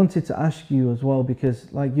 And I wanted to ask you as well,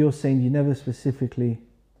 because like you're saying, you never specifically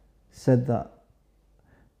said that.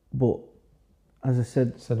 But as I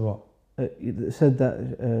said... Said what? Said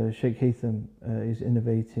that Sheikh Haytham is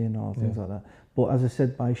innovating or things like that. But as I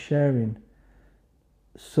said, by sharing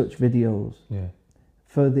such videos,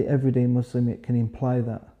 for the everyday Muslim, it can imply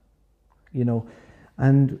that, you know.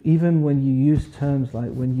 And even when you use terms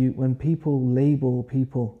like when people label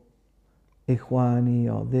people Ikhwani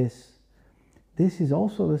or this is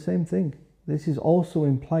also the same thing. This is also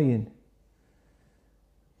implying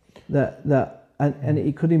that and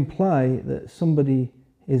it could imply that somebody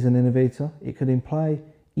is an innovator. It could imply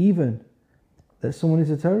even that someone is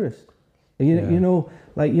a terrorist. You know,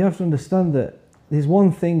 like, you have to understand that there's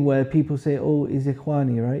one thing where people say, oh, is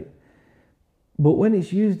Ikhwani, right? But when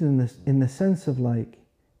it's used in the sense of like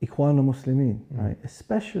Ikhwan al-Muslimin, right?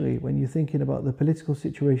 Especially when you're thinking about the political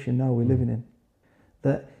situation now we're living in,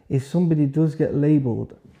 that if somebody does get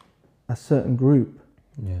labelled a certain group,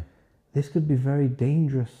 this could be very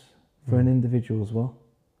dangerous for an individual as well.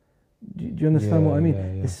 Do you understand what I mean?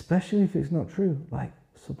 Especially if it's not true. Like,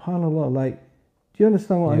 subhanAllah, like, do you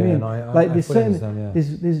understand what I mean? No, like,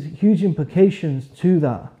 there's huge implications to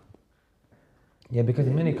that. Yeah, because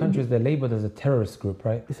in many countries they're labelled as a terrorist group,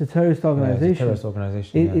 right? It's a terrorist organisation. It's a terrorist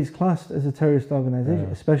organisation. It's classed as a terrorist organisation,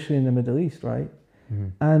 especially in the Middle East, right?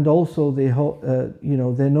 And also they you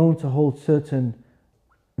know, they're known to hold certain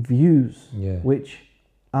views which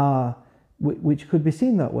could be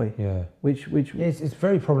seen that way. It's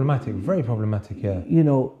very problematic. You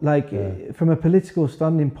know, like from a political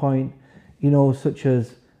standing point, you know, such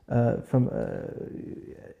as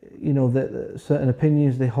you know, that certain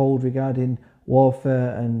opinions they hold regarding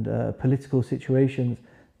warfare and political situations.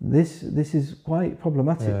 This is quite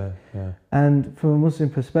problematic. And from a Muslim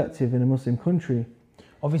perspective, in a Muslim country,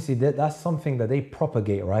 obviously that's something that they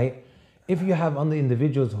propagate, right? If you have other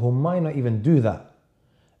individuals who might not even do that,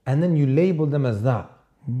 and then you label them as that,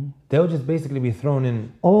 they'll just basically be thrown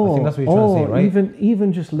in. I think that's what you're trying to say, right?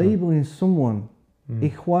 Even just labeling someone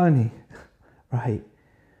Ikhwani, right,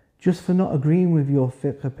 just for not agreeing with your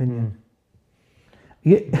fiqh opinion.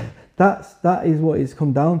 That is what it's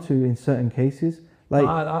come down to in certain cases. Like,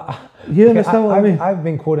 you understand what I mean? I've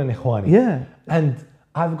been called an Ikhwani, and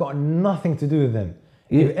I've got nothing to do with them.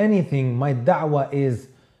 If anything, my da'wah is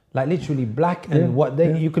like literally black, and what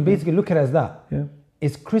they you could basically look at it as that.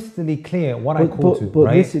 It's crystally clear what I call to,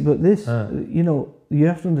 right? This, you know, you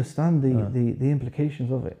have to understand the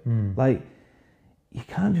implications of it. Like, you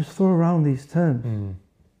can't just throw around these terms.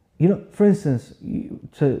 You know, for instance,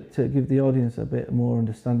 to give the audience a bit more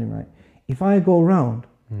understanding, right? If I go around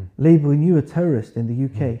labeling you a terrorist in the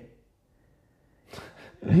UK,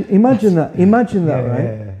 imagine that,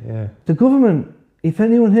 right? The government, if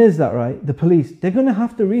anyone hears that, right, the police, they're going to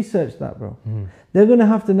have to research that, bro. They're going to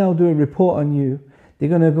have to now do a report on you. They're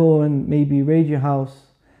going to go and maybe raid your house,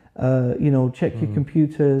 you know, check your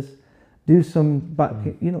computers, do some back,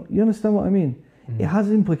 you know, you understand what I mean? It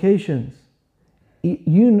has implications.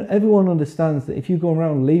 Everyone understands that if you go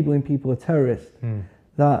around labeling people a terrorist,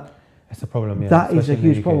 that it's a problem. That is a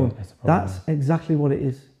huge problem. That's exactly what it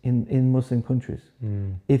is in Muslim countries.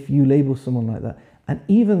 If you label someone like that, and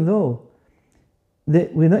even though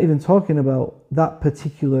we're not even talking about that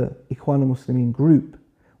particular Ikhwan al-Muslimin group,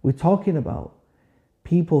 we're talking about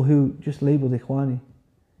people who just labelled Ikhwani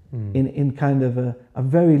in kind of a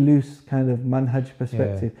very loose kind of manhaj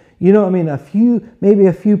perspective. You know what I mean? Maybe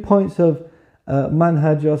a few points of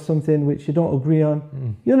manhaj or something which you don't agree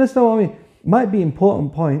on. You understand what I mean? Might be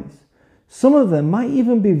important points. Some of them might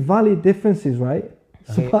even be valid differences, right?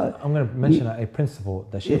 Okay, I'm going to mention a principle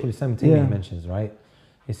that Shaykh al-Islam Taymiyyah mentions, right?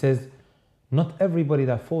 He says, not everybody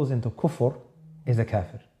that falls into kufr is a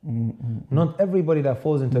kafir. Not everybody that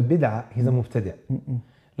falls into bid'ah, he's a mubtadi'.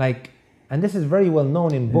 Like, and this is very well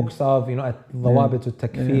known in books of, you know, Dhawabit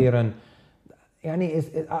al-Takfir, and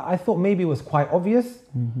I thought maybe it was quite obvious,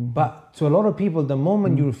 but to a lot of people, the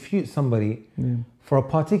moment you refute somebody for a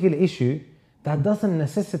particular issue, that doesn't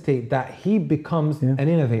necessitate that he becomes an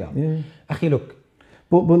innovator. Akhi, look.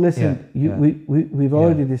 But listen, we've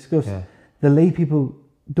already discussed the lay people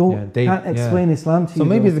can't explain Islam to you. So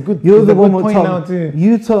maybe it's a good, you're the one point now too.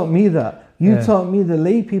 You taught me that. You taught me the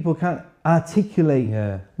lay people can't articulate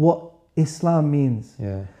what Islam means.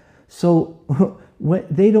 So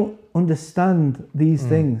they don't understand these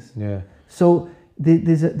things. Yeah. So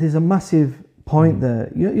there's a massive point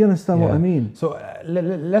there. You understand what I mean? So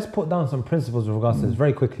let's put down some principles with regards to this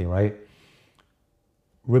very quickly, right?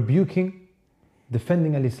 Rebuking,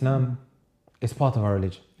 defending al-Islam is part of our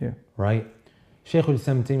religion, right? Shaykh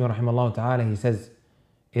al-Islam Taymiyyah rahimahullah ta'ala, he says,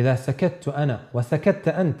 إذا سكت أنا وسكت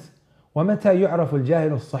أنت ومتى يعرف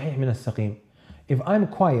الجاهل الصحيح من السقيم. If I'm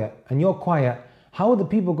quiet and you're quiet, how are the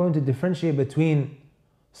people going to differentiate between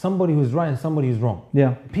somebody who's right and somebody who's wrong?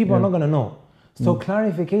 People are not going to know. So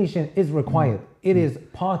clarification is required. It is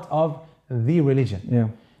part of the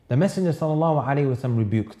religion. The Messenger sallallahu alaihi wasallam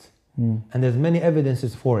rebuked, and there's many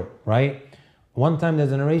evidences for it, right? One time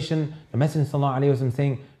there's a narration, the Messenger sallallahu alaihi wasallam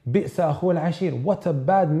saying, "Bi'sa akhul ashir," what a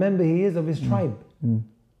bad member he is of his tribe.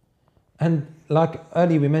 And like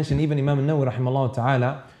earlier we mentioned, even Imam al-Nawawi rahimahullah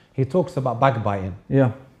ta'ala, he talks about backbiting.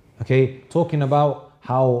 Okay, talking about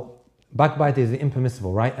how backbite is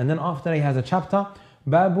impermissible, right? And then after he has a chapter,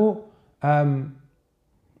 Babu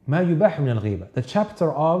ما يباح من الغيبة, the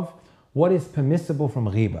chapter of what is permissible from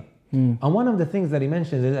ghiba. And one of the things that he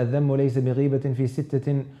mentions is الذم ليس بغيبة في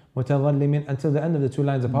ستة متظلم, until the end of the 2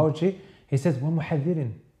 lines of poetry. He says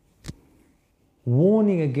ومحذر,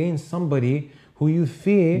 warning against somebody who you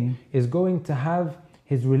fear is going to have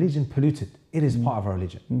his religion polluted. It is part of our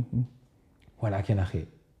religion. ولكن أخي,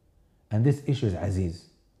 and this issue is aziz.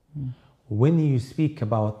 When you speak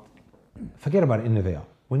about, forget about an innovator,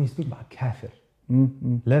 when you speak about kafir,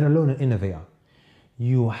 let alone an innovator,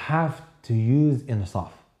 you have to use insaf.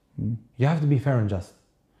 You have to be fair and just.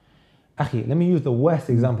 Akhi, let me use the worst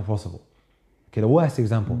example possible. Okay, the worst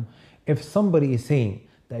example. If somebody is saying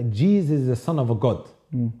that Jesus is the son of a God,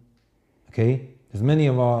 okay, there's many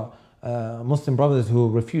of our Muslim brothers who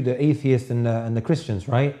refute the atheists and the Christians,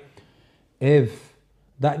 right? If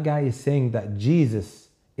that guy is saying that Jesus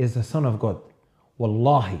is the son of God,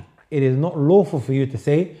 wallahi, it is not lawful for you to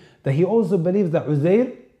say that he also believes that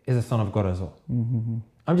Uzair is the son of God as well.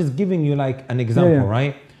 I'm just giving you like an example,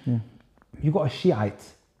 right? You got a Shiite,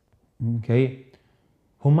 okay,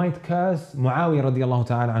 who might curse Muawiyah radiallahu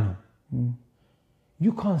ta'ala anhu.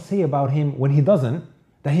 You can't say about him when he doesn't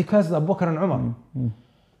that he curses Abu Bakr and Umar.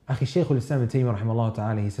 Akhi, Shaykh al-Islam Taymiyyah rahimahullah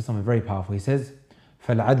ta'ala, he says something very powerful. He says,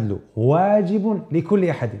 فالعدل واجب لكل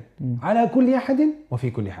أحد على كل أحد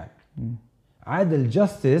وفي كل حال. Adl,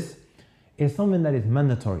 justice, is something that is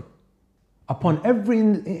mandatory upon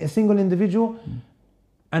every single individual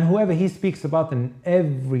and whoever he speaks about in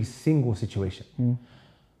every single situation.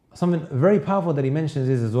 Something very powerful that he mentions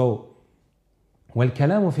is as well,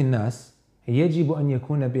 والكلام في الناس يجب أن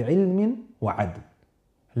يكون بعلم وعدل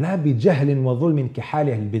لا بجهل وظلم كحال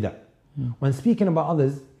أهل البدع. When speaking about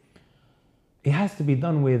others, it has to be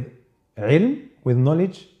done with ilm, with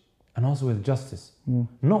knowledge, and also with justice,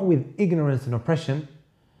 not with ignorance and oppression,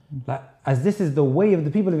 like, as this is the way of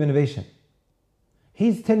the people of innovation.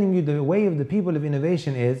 He's telling you the way of the people of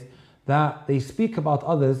innovation is that they speak about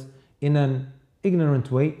others in an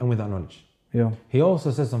ignorant way and without knowledge. He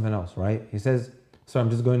also says something else, right? He says, sorry,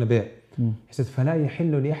 I'm just going a bit. He says, فَلَا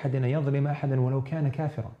يَحِلُّ لِأَحَدٍ يَظْلِمَ أَحَدًا وَلَوْ كَانَ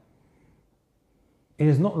كَافِرًا. It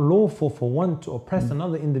is not lawful for one to oppress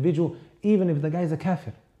another individual, even if the guy is a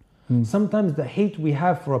kafir. Sometimes the hate we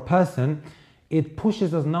have for a person, it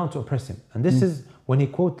pushes us now to oppress him. And this is when he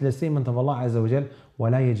quotes the statement of Allah Azza wa Jal,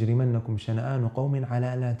 وَلَا يَجْرِمَنَّكُمْ شَنَآنُ قَوْمٍ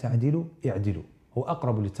عَلَى لَا تَعْدِلُوا اعْدِلُوا هُوَ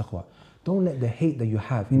أَقْرَبُ لِلتَّقْوَى. Don't let the hate that you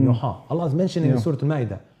have in your heart, Allah is mentioning in Surah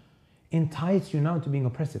Al-Ma'idah, entice you now to being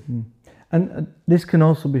oppressive. And this can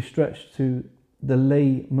also be stretched to the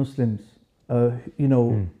lay Muslims, you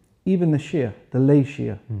know, even the Shia, the lay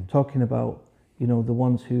Shia, talking about, you know, the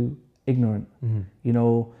ones who ignorant, you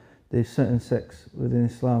know, there's certain sects within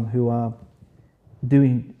Islam who are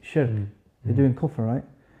doing shirk, they're doing kufr, right?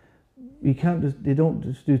 You can't just, they don't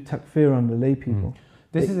just do takfir on the lay people.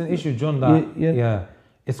 This is an issue, John, that,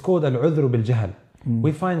 it's called al-udhru bil-jahl.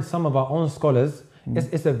 We find some of our own scholars,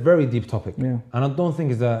 it's a very deep topic. And I don't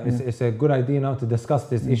think it's a good idea now to discuss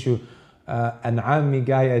this issue. An Ammi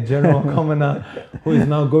guy, a general commoner, who is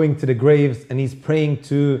now going to the graves and he's praying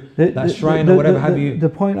to that shrine or whatever have you. The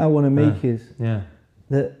point I want to make is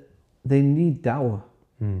that they need dawah.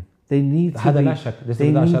 They need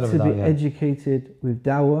to be educated with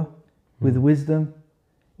dawah, with wisdom,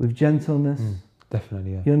 with gentleness.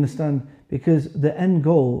 Definitely, You understand? Because the end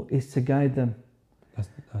goal is to guide them.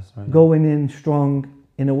 That's right. Going in strong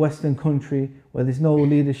in a Western country where there's no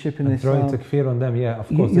leadership in Islam. Throwing takfir on them, of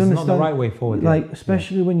course. It's not the right way forward. Like,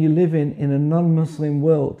 especially when you live in a non-Muslim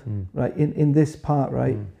world, right? In this part,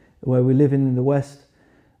 right? Where we live in the West,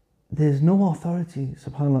 there's no authority,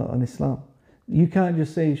 subhanAllah, on Islam. You can't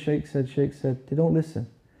just say, Sheikh said, they don't listen.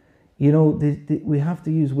 you know, we have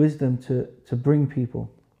to use wisdom to bring people,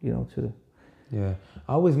 you know, to. Yeah,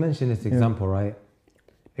 I always mention this example, right?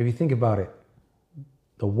 If you think about it,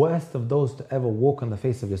 the worst of those to ever walk on the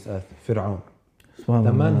face of this earth, Fir'aun,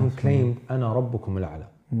 the man who claimed, "Ana rabbukum al-a'la,"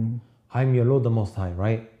 I'm your Lord the Most High,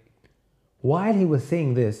 right? While he was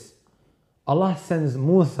saying this, Allah sends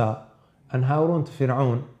Musa and Harun to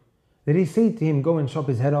Fir'aun. Did he say to him, go and chop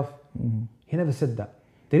his head off? He never said that.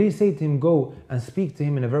 Did he say to him, go and speak to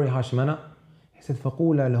him in a very harsh manner? He said,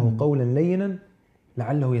 فَقُولَا لَهُ قَوْلًا لَيِّنًا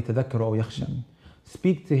لَعَلَّهُ يَتَذَكَّرُ أَوْ يَخْشَى.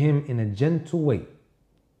 Speak to him in a gentle way,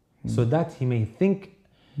 so that he may think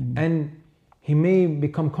and he may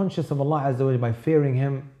become conscious of Allah Azza wa Jalla by fearing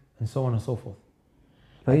Him, and so on and so forth.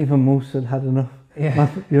 But even Musa had enough. Yeah.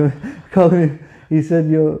 You called me. He said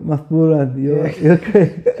you're mahburan. You're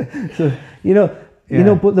great. So you know.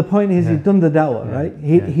 But the point is, he'd done the da'wah, right?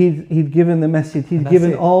 He'd given the message. He'd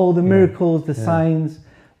given all the miracles, the signs.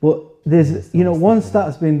 But there's once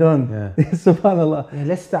that's been done, subhanallah.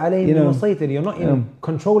 لست عليهم بمسيطر. You're not in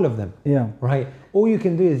control of them. Yeah. Right. All you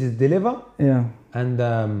can do is just deliver. Yeah.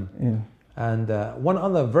 And one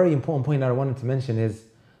other very important point that I wanted to mention is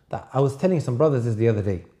that I was telling some brothers this the other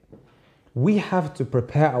day. We have to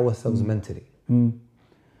prepare ourselves mentally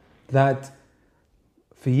that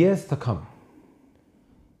for years to come,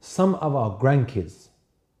 some of our grandkids,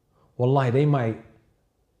 wallahi, they might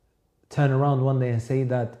turn around one day and say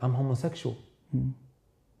that I'm homosexual.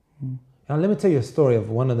 Now let me tell you a story of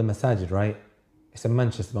one of the masajid, right? It's in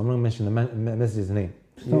Manchester, but I'm not going to mention the masjid's name.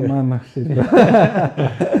 It's not my masjid.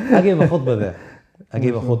 I gave a khutbah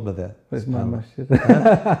there. It's my masjid.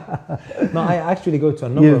 No, I actually go to a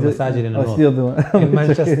number of masajid in the north. In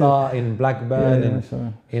Manchester, in Blackburn,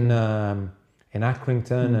 in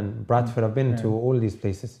Accrington and Bradford. I've been to all of these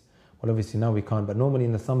places. Well, obviously now we can't, but normally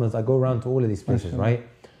in the summers I go around to all of these places, right?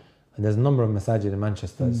 And there's a number of masajid in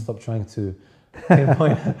Manchester. Stop trying to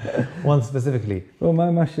pinpoint one specifically. Well,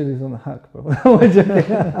 my masjid is on the hack, bro.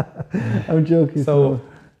 I'm joking. So,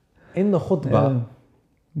 in the khutbah,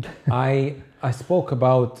 I spoke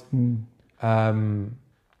about the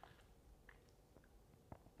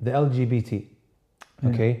LGBT,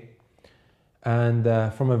 okay, and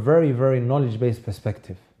from a very, very knowledge-based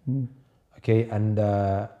perspective, okay,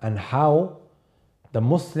 and how the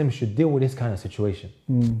Muslim should deal with this kind of situation,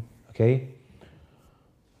 okay.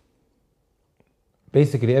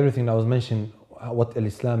 Basically, everything that was mentioned, what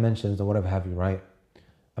Islam mentions and whatever have you, right?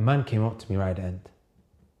 A man came up to me right at the end.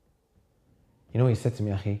 You know what he said to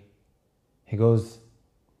me, Akhi? He goes,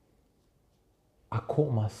 I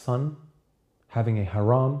caught my son having a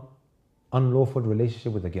haram, unlawful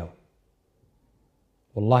relationship with a girl.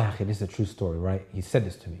 Wallahi, Akhi, this is a true story, right? He said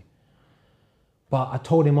this to me. But I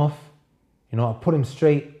told him off, I put him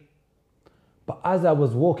straight. But as I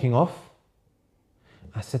was walking off,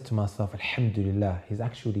 I said to myself, Alhamdulillah, he's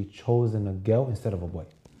actually chosen a girl instead of a boy.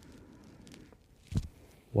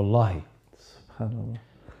 Wallahi. SubhanAllah.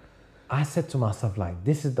 I said to myself, like,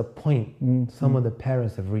 this is the point some of the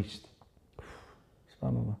parents have reached.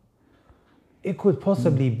 SubhanAllah. It could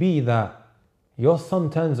possibly be that your son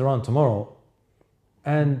turns around tomorrow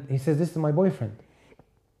and he says, this is my boyfriend.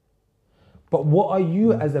 But what are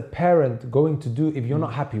you as a parent going to do if you're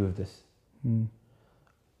not happy with this?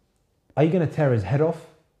 Are you going to tear his head off?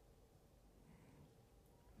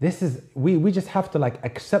 This is, we just have to like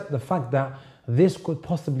accept the fact that this could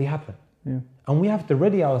possibly happen. Yeah. And we have to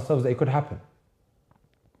ready ourselves that it could happen.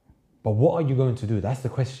 But what are you going to do? That's the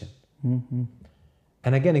question.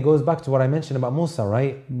 And again, it goes back to what I mentioned about Musa,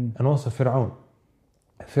 right? And also Fir'aun.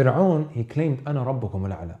 Fir'aun, he claimed, Ana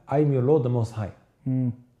rabbukum al-a'la. I am your Lord the Most High.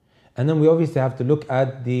 And then we obviously have to look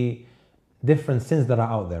at the different sins that are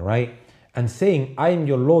out there, right? And saying, I am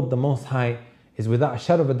your Lord the Most High is without a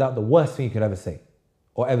shadow of a doubt the worst thing you could ever say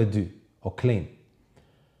or ever do or claim.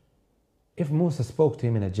 If Musa spoke to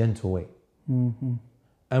him in a gentle way,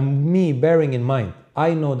 and me bearing in mind,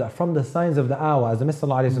 I know that from the signs of the hour, as the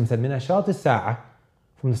Messenger said, min ashat as-sa'ah,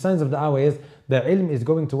 from the signs of the hour is the ilm is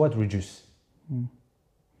going to what? Reduce.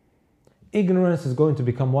 Ignorance is going to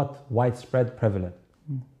become what? Widespread, prevalent.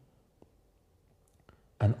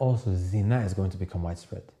 And also zina is going to become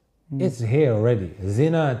widespread. It's here already.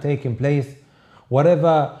 Zina taking place,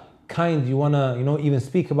 whatever kind you want to, even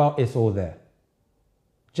speak about, it's all there.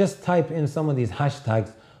 Just type in some of these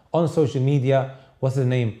hashtags on social media. What's the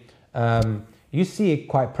name? You see it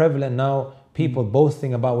quite prevalent now. People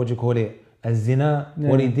boasting about a zina,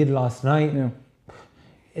 what he did last night. Yeah.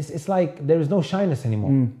 It's like there is no shyness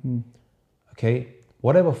anymore. Okay?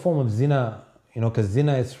 Whatever form of zina, because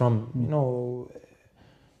zina is from,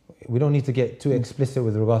 we don't need to get too explicit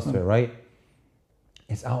with regards to it, right?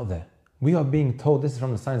 It's out there. We are being told this is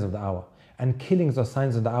from the signs of the hour. And killings are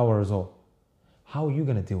signs of the hour as well. How are you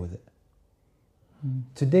going to deal with it?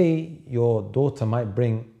 Today, your daughter might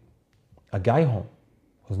bring a guy home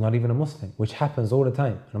who's not even a Muslim, which happens all the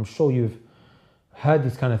time. And I'm sure you've heard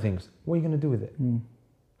these kind of things. What are you going to do with it?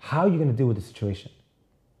 How are you going to deal with the situation?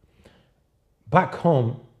 Back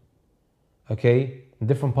home, okay, in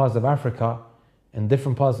different parts of Africa, in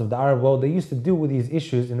different parts of the Arab world, they used to deal with these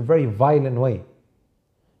issues in a very violent way.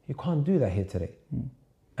 You can't do that here today.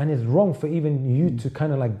 And it's wrong for even you to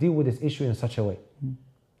kind of like deal with this issue in such a way.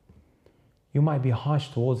 You might be harsh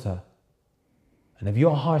towards her. And if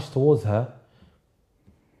you're harsh towards her,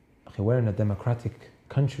 okay, we're in a democratic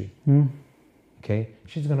country. Okay,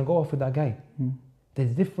 she's going to go off with that guy. There's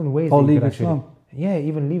different ways. Or that you leave could actually, Islam. yeah,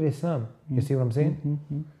 even leave Islam. You see what I'm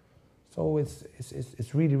saying? So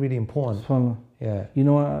it's really, really important. SubhanAllah. Yeah. You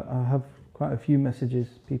know, I have quite a few messages.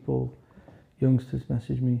 People, youngsters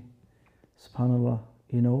message me. SubhanAllah.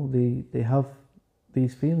 You know, they have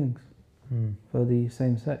these feelings for the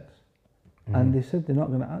same sex. And they said they're not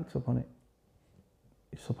going to act upon it.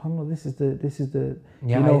 SubhanAllah, this is the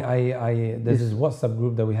Yeah, you know, there's this WhatsApp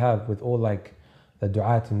group that we have with all like the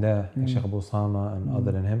du'at in there, like Sheikh Abu Sama and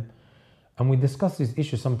other than him. And we discuss these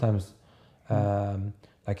issues sometimes,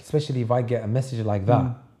 like especially if I get a message like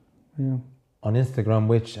that on Instagram,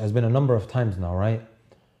 which has been a number of times now, right?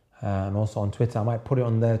 And also on Twitter, I might put it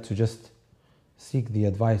on there to just seek the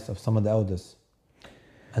advice of some of the elders.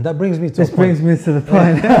 And that brings me to this brings me to the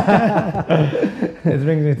point. It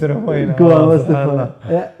brings me to the point. Go on, what's the point?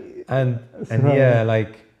 Yeah. And yeah,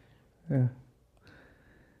 like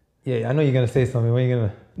yeah, I know you're gonna say something. What are you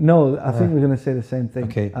gonna? No, I think we're going to say the same thing.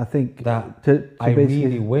 Okay. I think that to I basically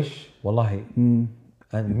really wish, wallahi, and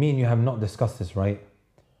me and you have not discussed this, right?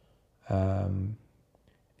 And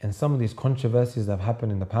some of these controversies that have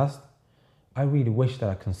happened in the past, I really wish that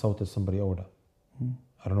I consulted somebody older.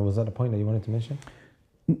 I don't know, was that the point that you wanted to mention?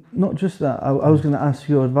 Not just that. I was going to ask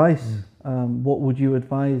your advice. What would you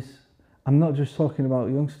advise? I'm not just talking about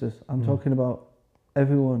youngsters. I'm talking about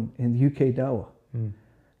everyone in UK Dawah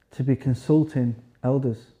to be consulting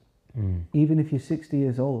elders, even if you're 60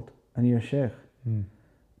 years old and you're a sheikh,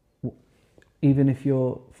 even if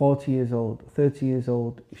you're 40 years old, 30 years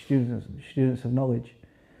old, students of knowledge.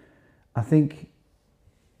 I think,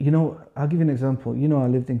 you know, I'll give you an example. You know, I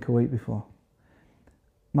lived in Kuwait before.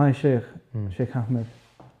 My sheikh, Sheikh Ahmed,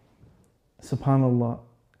 subhanallah,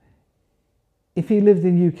 if he lived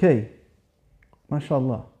in UK,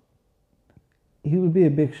 mashallah, he would be a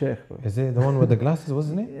big sheikh. Bro. Is it the one with the glasses,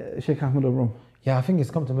 wasn't it? Sheikh Ahmed al-Rum. Yeah, I think he's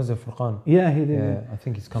come to Masjid Furqan. Yeah, he did. Yeah, I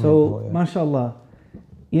think he's coming. So, mashallah,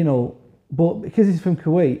 you know, but because he's from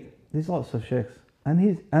Kuwait, there's lots of sheikhs.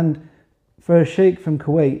 And for a sheikh from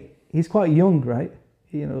Kuwait, he's quite young, right?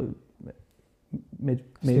 You know, mid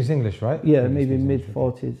Speaks English, right? Yeah, maybe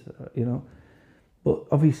mid-40s, you know. But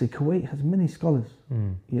obviously Kuwait has many scholars,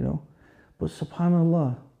 you know. But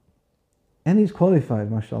subhanallah, and he's qualified,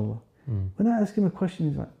 mashallah. When I ask him a question,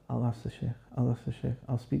 he's like, I'll ask the sheikh,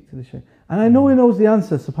 I'll speak to the sheikh. And I know he knows the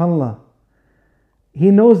answer, subhanallah.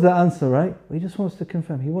 He knows the answer, right? But he just wants to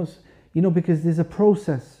confirm. He wants, you know, because there's a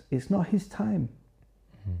process. It's not his time.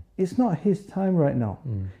 It's not his time right now.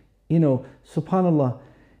 You know, subhanallah,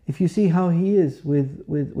 if you see how he is with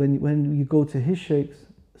when you go to his sheikhs,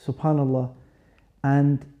 subhanallah,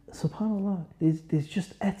 and subhanallah, there's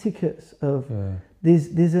just etiquettes of there's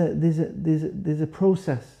a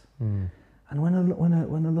process. And when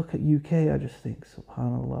I look at UK, I just think,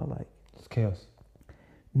 subhanallah, like it's chaos.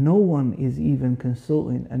 No one is even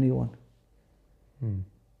consulting anyone.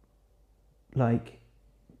 Like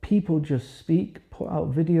people just speak, put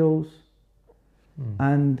out videos,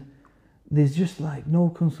 and there's just like no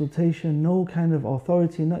consultation, no kind of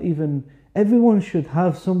authority, not even. Everyone should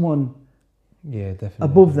have someone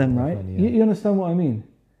above them, right? Yeah. You understand what I mean?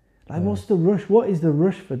 Like, what's the rush? What is the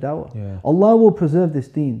rush for dawah? Yeah. Allah will preserve this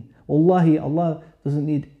deen. Wallahi, Allah doesn't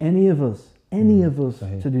need any of us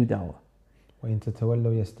to do dawah. وَإِن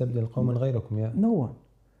تَتَوَلَّوْا يَسْتَبْدِلْ قَوْمًا غَيْرَكُمْ. Yeah. No one.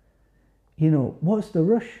 You know, what's the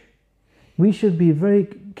rush? We should be very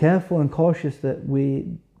careful and cautious that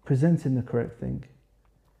we presenting the correct thing.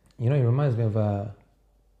 You know, it reminds me of a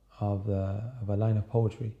line of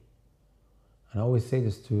poetry, and I always say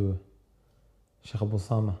this to Sheikh Abu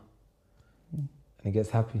Sama, and he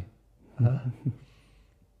gets happy.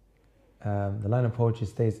 The line of poetry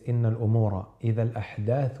states, إن الأمور إذا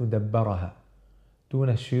الأحداث دبرها دون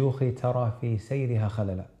الشيوخ ترى في سيرها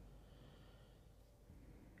خللا.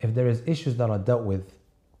 If there is issues that are dealt with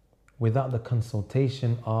without the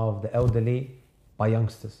consultation of the elderly by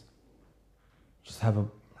youngsters, just have a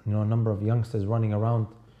number of youngsters running around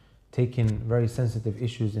taking very sensitive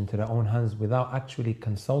issues into their own hands without actually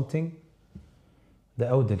consulting the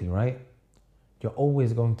elderly, right? You're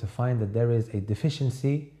always going to find that there is a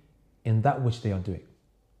deficiency in that which they are doing.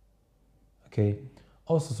 Okay.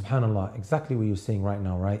 Also, subhanAllah, exactly what you're saying right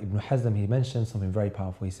now, right? Ibn Hazm, he mentioned something very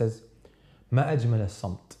powerful. He says, "Ma ajmal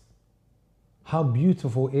as-samt." How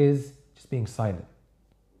beautiful is just being silent.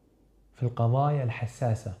 في القضايا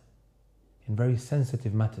الحساسة, in very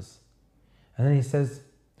sensitive matters. And then he says,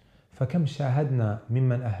 فكم شاهدنا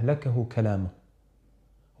ممن أهلكه كلامه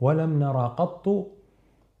ولم نرى قط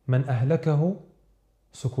من أهلكه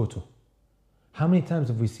سكوته. How many times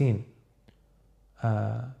have we seen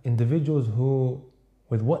individuals who,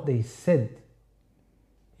 with what they said,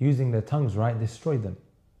 using their tongues, right, destroyed them.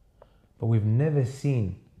 But we've never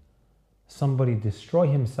seen somebody destroy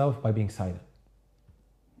himself by being silent.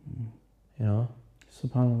 You know?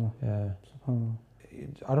 SubhanAllah. Yeah. SubhanAllah.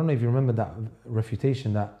 I don't know if you remember that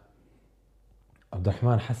refutation that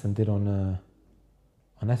Abdurrahman Hassan did on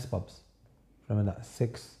Asbabs. Remember that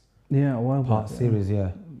 6 Yeah, a while part back, series,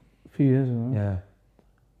 yeah. A few years ago.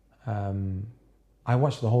 Yeah. I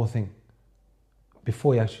watched the whole thing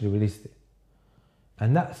before he actually released it.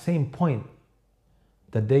 And that same point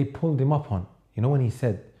that they pulled him up on, you know, when he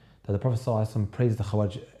said that the Prophet ﷺ praised the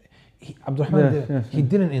Khawarij, Abdurrahman he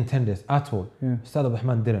didn't intend this at all. Yeah. Ustad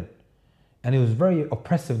Abdurrahman didn't. And it was very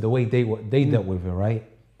oppressive the way they dealt with it, right?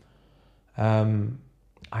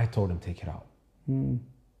 I told him, take it out.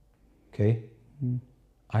 Okay?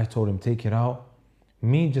 I told him, take it out.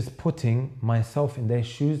 Me just putting myself in their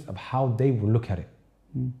shoes of how they will look at it.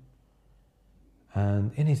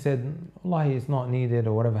 And he said, Wallahi, it's not needed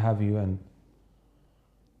or whatever have you. And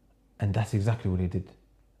that's exactly what he did.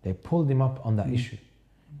 They pulled him up on that issue.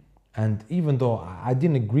 And even though I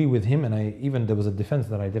didn't agree with him, and there was a defense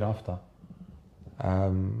that I did after,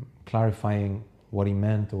 clarifying what he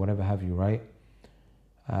meant or whatever have you, right?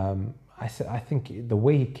 I said, I think the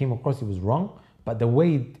way he came across, it was wrong, but the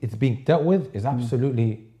way it's being dealt with is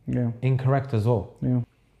absolutely incorrect as well. Yeah.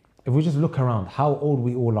 If we just look around, how old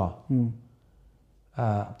we all are.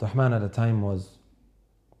 Abdurrahman at the time was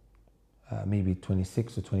maybe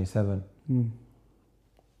 26 or 27.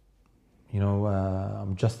 You know,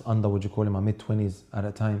 I'm just under, my mid-20s at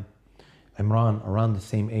the time. Imran, around the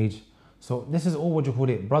same age. So this is all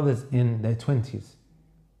brothers in their 20s,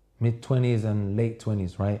 mid-20s and late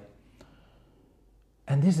 20s, right?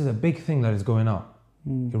 And this is a big thing that is going out.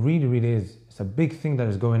 It really, really is. It's a big thing that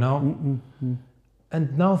is going out.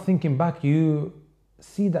 And now thinking back, you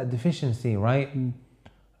see that deficiency, right?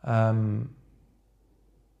 That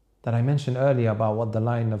I mentioned earlier about what the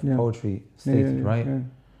line of poetry stated, right? Yeah.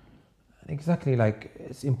 Exactly, like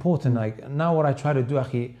it's important. Like now, what I try to do,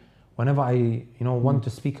 akhi, whenever I, want to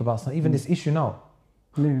speak about something, even this issue now.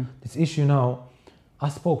 This issue now, I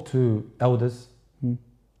spoke to elders,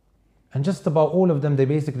 and just about all of them, they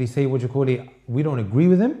basically say, we don't agree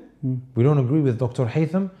with him, we don't agree with Dr.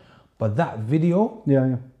 Haytham, but that video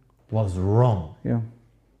was wrong. Yeah.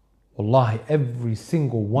 Wallahi, every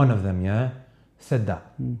single one of them, said that.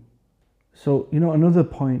 So, another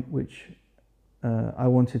point which I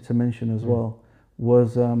wanted to mention as well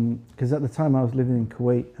was, because at the time I was living in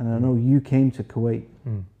Kuwait, and I know you came to Kuwait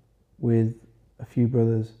with a few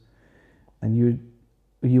brothers, and you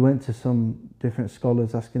went to some different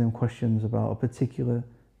scholars asking them questions about a particular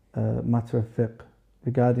matter of fiqh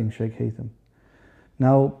regarding Sheikh Haytham.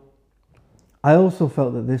 Now, I also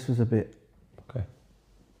felt that this was a bit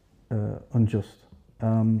unjust.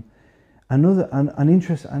 Another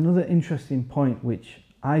interesting point which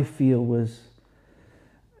I feel was,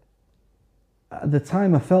 at the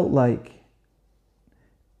time I felt like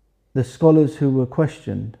the scholars who were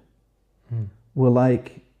questioned were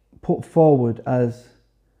like put forward as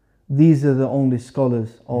these are the only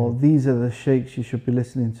scholars, or these are the sheikhs you should be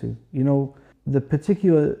listening to. The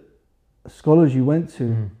particular scholars you went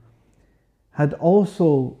to had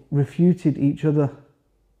also refuted each other.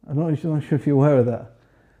 I'm not sure if you're aware of that,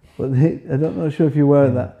 but I'm not sure if you're aware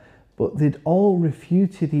of that, but they'd all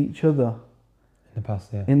refuted each other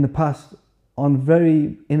in the past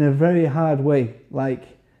in a very hard way, like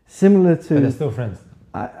similar to. But they're still friends.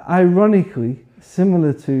 Ironically,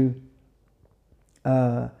 similar to,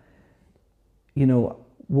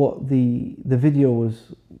 what the video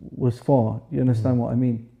was for. You understand what I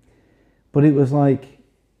mean? But it was like,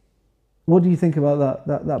 what do you think about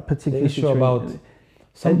that particular issue situation? About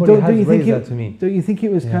somebody has raised that to me. Don't you think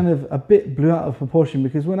it was kind of a bit blew out of proportion?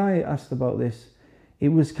 Because when I asked about this, it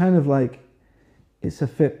was kind of like, it's a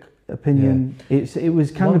fiqh opinion. It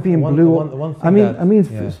was kind of being blew up.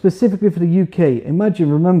 Specifically for the UK.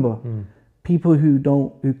 Remember, people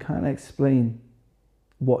who can't explain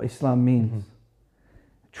what Islam means.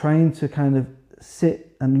 Trying to kind of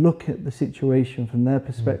sit and look at the situation from their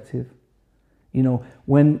perspective. You know,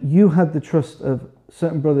 when you had the trust of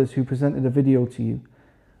certain brothers who presented a video to you,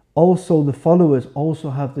 also the followers also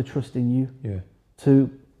have the trust in you to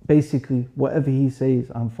basically whatever he says,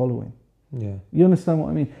 I'm following. Yeah. You understand what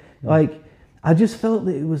I mean? Like, I just felt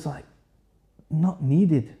that it was like not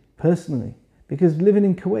needed personally, because living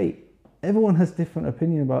in Kuwait, everyone has different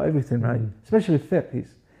opinion about everything, right? Especially fiqh.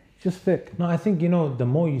 It's just fiqh. No, I think, you know, the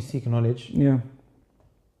more you seek knowledge,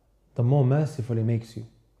 the more merciful it makes you.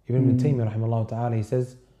 Even Ibn Taymiyyah rahimahullah ta'ala, he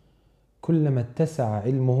says, كلما اتسع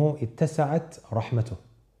علمه اتسعت رحمته.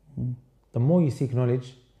 The more you seek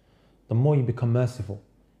knowledge, the more you become merciful.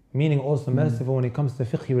 Meaning also merciful when it comes to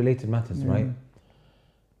fiqh related matters, right?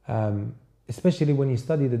 Especially when you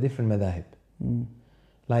study the different madhahib.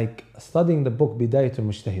 Like studying the book Bidayatul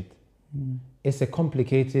Mujtahid. It's a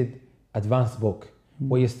complicated, advanced book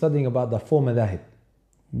where you're studying about the 4 madhahib.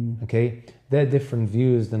 Okay? They're different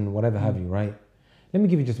views and whatever have you, right? Let me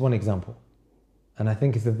give you just one example. And I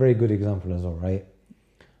think it's a very good example as well, right?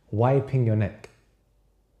 Wiping your neck.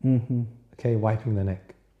 Okay, wiping the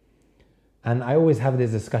neck. And I always have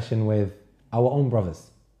this discussion with our own brothers.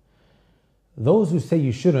 Those who say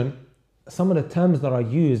you shouldn't, some of the terms that are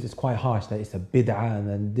used is quite harsh, that it's a bid'ah and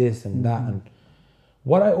then this and that. And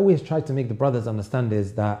what I always try to make the brothers understand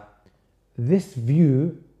is that this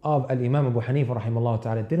view of Al-Imam Abu Hanifa rahimahullah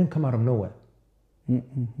ta'ala didn't come out of nowhere.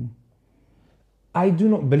 I do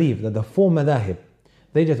not believe that the 4 madhahib,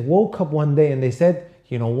 they just woke up one day and they said,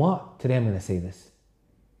 you know what, today I'm going to say this.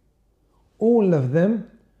 All of them,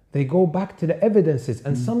 they go back to the evidences,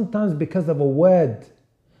 and sometimes because of a word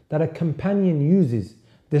that a companion uses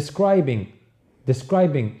describing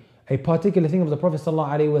a particular thing of the Prophet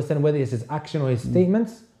ﷺ, whether it's his action or his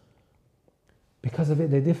statements, because of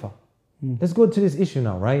it they differ. Let's go to this issue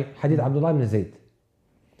now, right? Hadith Abdullah ibn Zayd.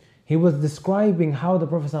 He was describing how the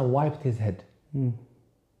Prophet ﷺ wiped his head.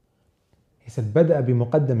 He said, بدأ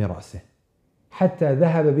بمقدم رأسه حتى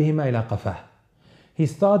ذهب بهما إلى قفاه. He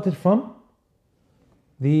started from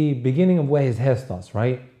the beginning of where his hair starts,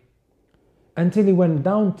 right? Until he went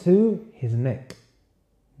down to his neck.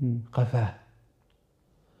 قفاه.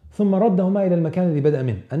 ثم ردهما إلى المكان الذي بدأ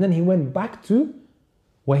منه. And then he went back to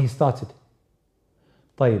where he started.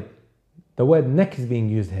 طيب, the word neck is being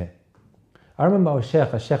used here. I remember our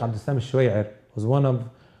Shaykh Abdul Salam al-Shuway'ir was one of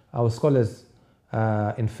our scholars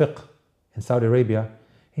in fiqh in Saudi Arabia.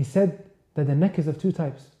 He said that the neck is of 2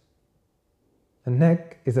 types. The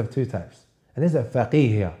neck is of 2 types. And there's a faqih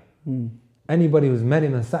here. Anybody who's met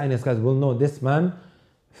him and sat in his class will know this man,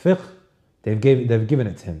 fiqh, they've given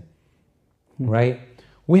it to him. Right?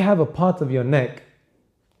 We have a part of your neck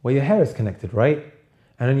where your hair is connected, right?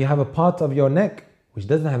 And then you have a part of your neck which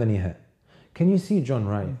doesn't have any hair. Can you see, John,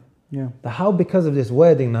 right? Yeah. How because of this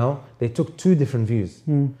wording now, they took 2 different views.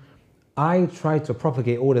 I try to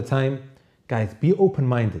propagate all the time, guys, be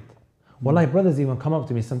open-minded. Wallahi, brothers even come up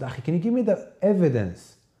to me sometimes, can you give me the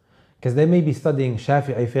evidence? Because they may be studying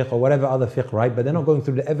Shafi'i fiqh or whatever other fiqh, right? But they're not going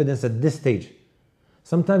through the evidence at this stage.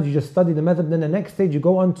 Sometimes you just study the method, then the next stage you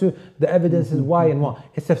go on to the evidences why and what.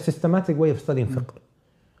 It's a systematic way of studying fiqh.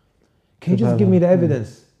 Can you just give me the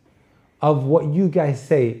evidence of what you guys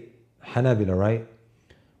say, Hanabila, right?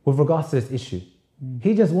 With regards to this issue.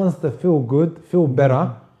 He just wants to feel good, feel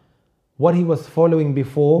better. What he was following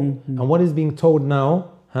before and what is being told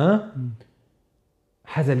now,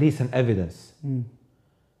 has at least an evidence.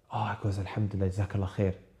 I goes, Alhamdulillah, Jazakallah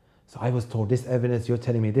khair. So I was told this evidence, you're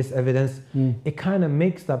telling me this evidence. It kind of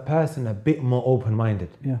makes that person a bit more open-minded.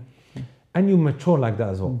 And you mature like that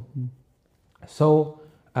as well. So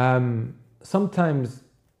sometimes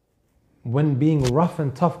when being rough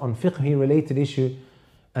and tough on fiqh-related issue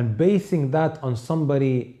and basing that on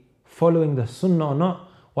somebody following the sunnah or not,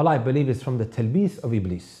 well, I believe it's from the talbis of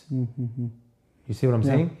Iblis. You see what I'm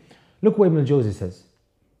saying? Look what Ibn al-Jawzi says.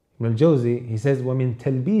 Ibn al-Jawzi, he says, وَمِن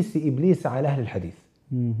تَلْبِيسِ إِبْلِيسَ عَلَى أَهْلِ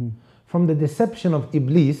الْحَدِيثِ. From the deception of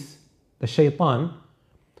Iblis, the shaitan,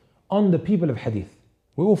 on the people of hadith.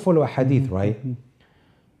 We all follow a hadith, right? And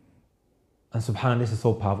subhanAllah, this is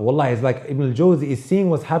so powerful. Wallahi, it's like Ibn al-Jawzi is seeing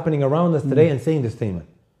what's happening around us today and saying this statement.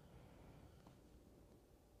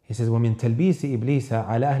 He says, وَمِن تَلْبِيسِ إِبْلِيسَ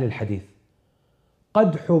عَلَى أَهْلِ الْحَدِيثِ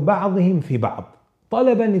قَدْحُ بَعْضِهِمْ فِي بَعْضٍ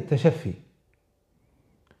طَلَبًا لِلتَّشَفِّي.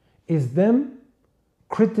 Is them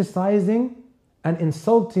criticizing and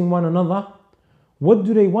insulting one another. What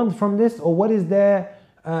do they want from this, or what is their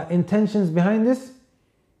intentions behind this?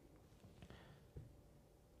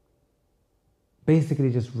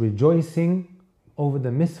 Basically just rejoicing over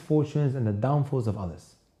the misfortunes and the downfalls of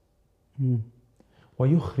others.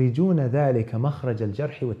 وَيُخْرِجُونَ ذَلِكَ مَخْرَجَ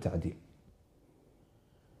الْجَرْحِ وَالتَّعْدِيلِ.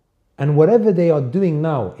 And whatever they are doing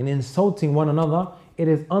now in insulting one another, it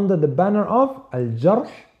is under the banner of al-jarh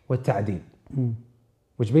wa-ta'dil,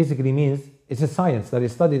 which basically means it's a science that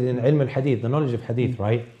is studied in ilm al-hadith, the knowledge of hadith,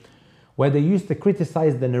 right? Where they used to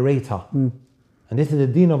criticize the narrator. And this is the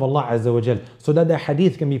deen of Allah Azza wa Jal, so that the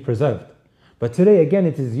hadith can be preserved. But today again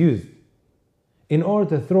it is used in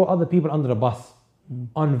order to throw other people under the bus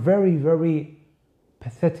on very, very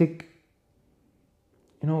pathetic,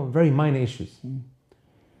 very minor issues.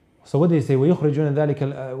 So what do they say? وَيُخْرِجُونَ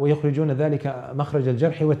ذَلِكَ مَخْرَجَ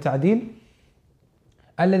الْجَرْحِ وَالتَّعْدِيلِ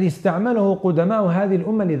الذي استعمله قدماء هذه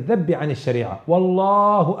الأمة للذب عن الشريعة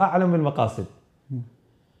والله أعلم بالمقاصد.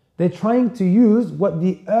 They're trying to use what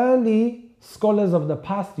the early scholars of the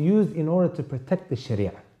past used in order to protect the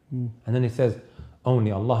Sharia. And then it says,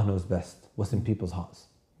 only Allah knows best what's in people's hearts.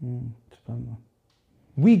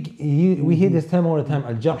 We hear this term all the time,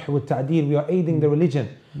 al-jarh wa ta'dil, we are aiding the religion.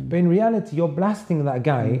 But in reality, you're blasting that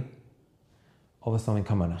guy over something,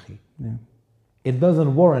 come on, akhi. It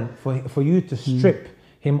doesn't warrant for you to strip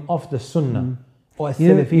him off the sunnah or a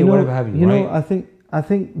salafi or whatever have you, right? I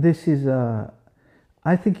think this is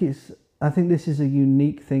a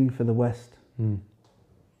unique thing for the West.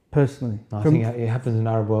 Personally. I think it happens in the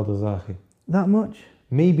Arab world as well. That much?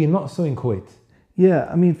 Maybe not so in Kuwait. Yeah,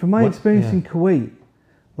 I mean, from my experience in Kuwait,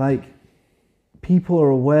 like, people are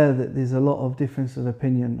aware that there's a lot of difference of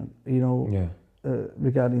opinion,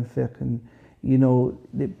 regarding fiqh, and,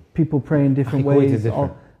 people pray in different ways. Kuwait is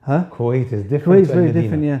different. Kuwait is different. Kuwait is very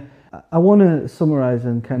different, yeah. I want to summarize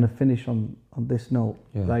and kind of finish on this note.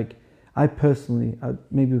 Like, I personally,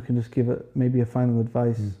 maybe we can just give maybe a final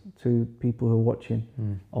advice to people who are watching,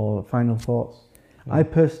 or final thoughts. I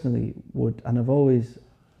personally would, and I've always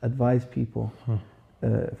advised people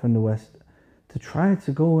from the West, to try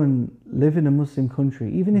to go and live in a Muslim country,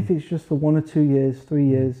 even if it's just for 1 or 2 years, 3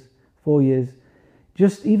 years, 4 years,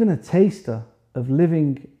 just even a taster of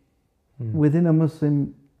living within a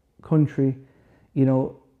Muslim country,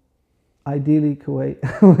 ideally Kuwait.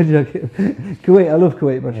 Kuwait, I love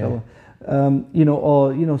Kuwait, mashallah.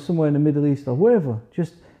 Or somewhere in the Middle East or wherever.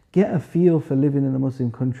 Just get a feel for living in a Muslim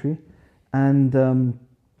country, and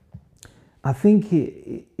I think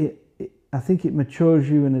it matures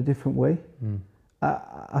you in a different way.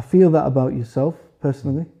 I feel that about yourself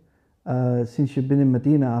personally. Since you've been in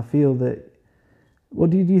Medina, I feel that. What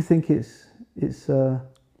do you think it's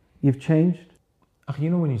you've changed?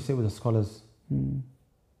 When you sit with the scholars,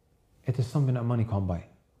 it is something that money can't buy.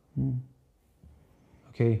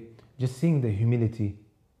 Okay, just seeing the humility,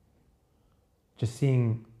 just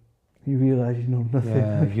seeing. You realize you know nothing.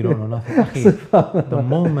 Yeah, you don't know nothing. The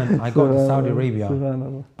moment I got to Saudi Arabia,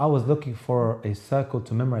 I was looking for a circle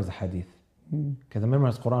to memorize the hadith. Because I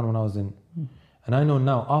memorized Quran when I was in. And I know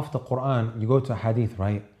now, after Quran, you go to a hadith,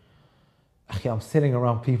 right? I'm sitting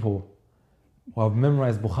around people who have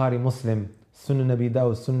memorized Bukhari, Muslim, Sunnah Nabi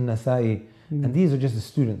Dawud, Sunnah Nasa'i, and these are just the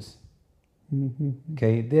students.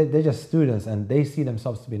 Okay, they're just students, and they see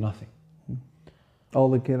themselves to be nothing. All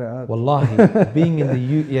the qira'at. Wallahi, being in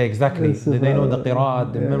the exactly. They know the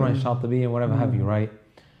qira'at, they memorize Shatibi and whatever have you, right?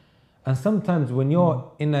 And sometimes when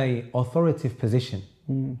you're in a authoritative position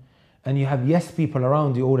and you have yes people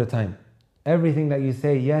around you all the time, everything that you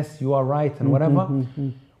say, yes, you are right and whatever,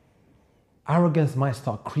 arrogance might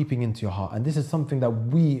start creeping into your heart. And this is something that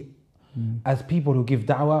we, as people who give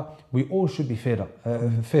da'wah, we all should be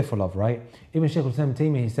fearful of, right? Even Shaykh al-Islam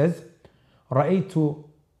Taymiyyah, he says, رَأَيْتُ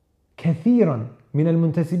كَثِيرًا من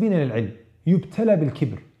المنتسبين للعلم يبتلى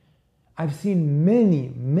بالكبر. I've seen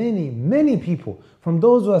many people from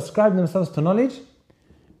those who ascribe themselves to knowledge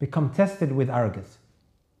become tested with arrogance.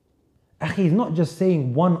 He's not just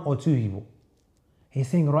saying 1 or 2 people. He's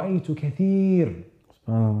saying رأيت كثير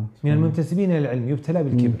من المنتسبين للعلم يبتلى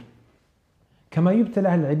بالكبر كما يبتلى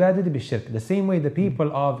أهل العبادة بالشرك. The same way the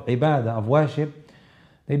people of ibadah, of worship,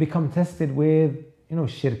 they become tested with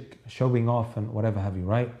shirk, showing off and whatever have you,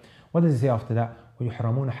 right? What does he say after that?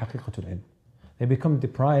 وَيُحْرَمُونَ حَقِيقَةُ الْعِلْمِ. They become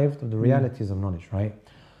deprived of the realities of knowledge, right?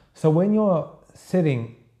 So when you're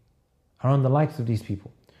sitting around the likes of these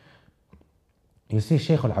people, you see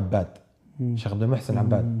Shaykh al-Abbad, Shaykh Abdul Muhsin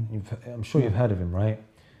al-Abbad. I'm sure you've heard of him, right?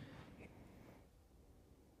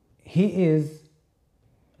 He is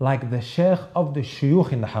like the Shaykh of the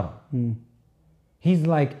Shuyukh in the Haram. He's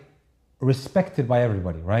like respected by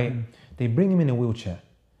everybody, right? They bring him in a wheelchair.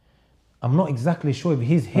 I'm not exactly sure if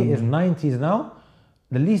he's hit his 90s now.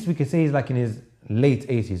 The least we could say he's like in his late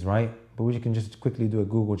 80s, right? But we can just quickly do a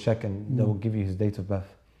Google check and they will give you his date of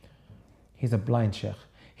birth. He's a blind Shaykh.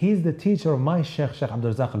 He's the teacher of my Shaykh, Shaykh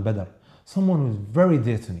Abdul Razak al-Badr, someone who's very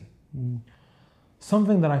dear to me.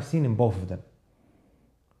 Something that I've seen in both of them.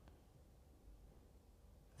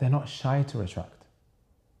 They're not shy to retract.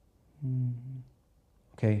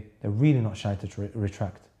 Okay, they're really not shy to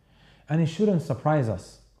retract. And it shouldn't surprise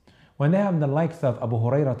us when they have the likes of Abu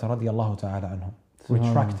Hurairah radiallahu ta'ala anhu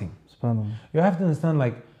retracting. You have to understand,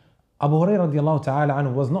 like, Abu Hurairah radiallahu ta'ala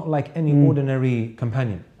anhu was not like any ordinary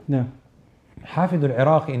companion. No. Hafid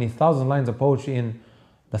al-Iraqi, in his 1,000 lines of poetry in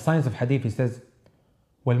The Science of Hadith, he says,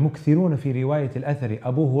 وَالْمُكْثِرُونَ فِي رِوَايَةِ الْأَثَرِ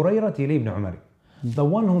أَبُو هُرَيْرَةِ لِابْنِ عُمَرِ. The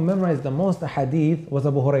one who memorized the most hadith was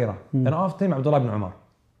Abu Hurairah. Then after him, Abdullah ibn Umar.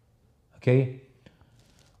 Okay?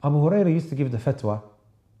 Abu Hurairah used to give the fatwa,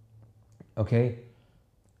 okay,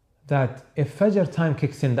 that if Fajr time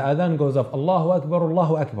kicks in, the adhan goes off, Allahu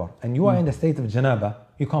Akbar, and you are in the state of janaba,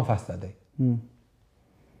 you can't fast that day. The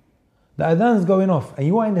adhan is going off, and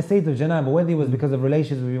you are in the state of janaba, whether it was because of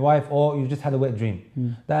relations with your wife or you just had a wet dream.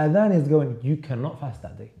 The adhan is going, you cannot fast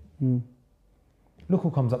that day. Look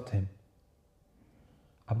who comes up to him.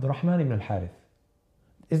 Abdurrahman ibn al-Harith.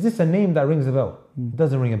 Is this a name that rings a bell? It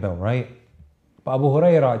doesn't ring a bell, right? But Abu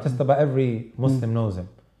Hurairah, just about every Muslim knows him.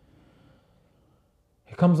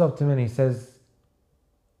 He comes up to me and he says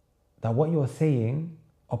that what you are saying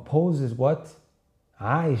opposes what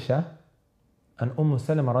Aisha and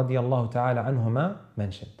Salama radiallahu ta'ala anhuma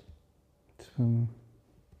mentioned. And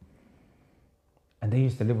they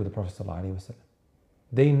used to live with the Prophet sallallahu alaihi wasallam.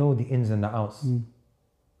 They know the ins and the outs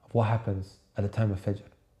of what happens at the time of Fajr.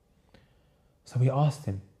 So we asked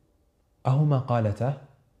him, أهما قالتا?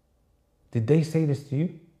 Did they say this to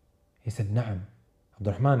you? He said, نعم.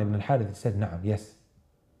 Abdurrahman ibn al-Harith said, نعم, yes.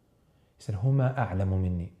 He said, هما أعلم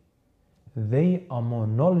مني. They are more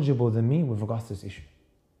knowledgeable than me with regards to this issue.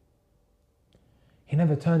 He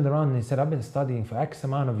never turned around and he said, I've been studying for X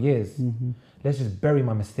amount of years. Let's just bury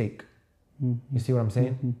my mistake. You see what I'm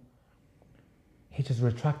saying? He just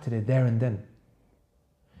retracted it there and then.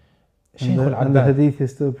 And the hadith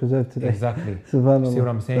is still preserved today. Exactly. Subhanallah. See what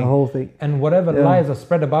I'm saying? The whole thing. And whatever lies are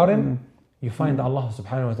spread about him, you find that Allah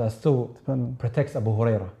subhanahu wa ta'ala still protects Abu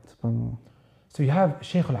Hurairah. So you have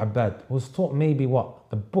Shaykh al-Abbad, who's taught maybe what?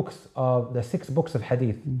 The 6 books of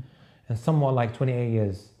hadith in somewhat like 28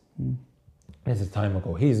 years. This is time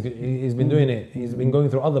ago. He's been doing it. He's been going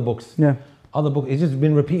through other books. Other books. He's just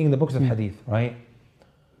been repeating the books of hadith, right?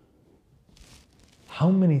 How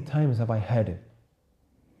many times have I heard him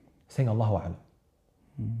saying Allahu A'lam?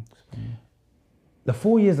 The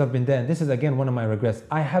 4 years I've been there, and this is again one of my regrets,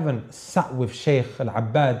 I haven't sat with Shaykh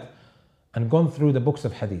al-Abbad and gone through the books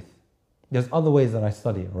of hadith. There's other ways that I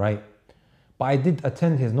study, right? But I did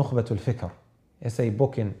attend his Nukhbatul Fikr. It's a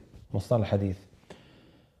book in Mustalah al-Hadith.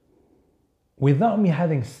 Without me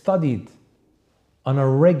having studied on a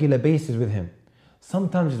regular basis with him,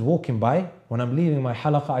 sometimes just walking by, when I'm leaving my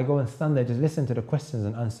halaqah, I go and stand there, just listen to the questions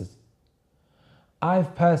and answers.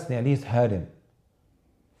 I've personally at least heard him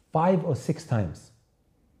 5 or 6 times.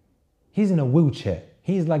 He's in a wheelchair.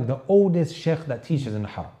 He's like the oldest sheikh that teaches in the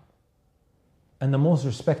haram. And the most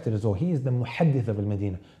respected as well. He is the muhaddith of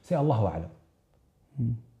al-Medina. Say Allahu A'lam.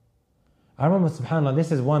 I remember, subhanAllah,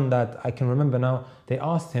 this is one that I can remember now. They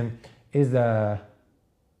asked him, is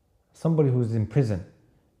somebody who's in prison,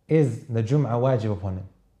 is the Jum'ah wajib upon him?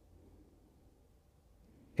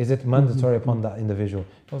 Is it mandatory upon that individual?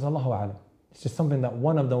 It was Allahu A'lam. It's just something that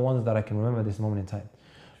one of the ones that I can remember at this moment in time.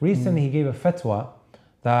 Recently he gave a fatwa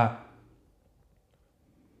that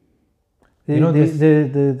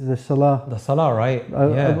the salah. The salah, right?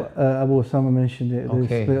 Abu Osama mentioned it.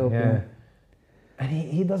 Okay, split up, and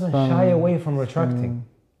he doesn't shy away from retracting.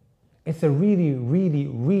 It's a really, really,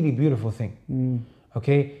 really beautiful thing.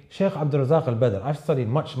 Okay, Shaykh Abdul Razak al-Badr, I've studied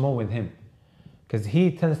much more with him because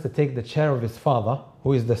he tends to take the chair of his father,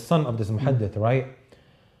 who is the son of this muhaddith, right?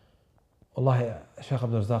 Wallahi, Shaykh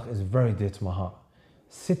Abdul Razak is very dear to my heart.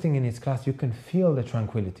 Sitting in his class, you can feel the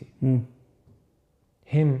tranquility.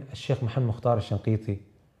 Him, Shaykh Muhammad Mukhtar al-Shanqiti,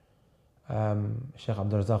 Shaykh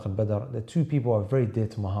Abdul Razak al-Badr, the 2 people are very dear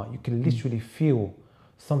to my heart. You can literally feel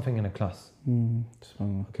something in a class.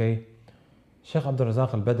 Okay, Shaykh Abdul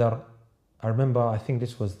Razak al-Badr, I remember, I think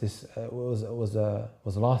this was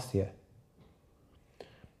last year.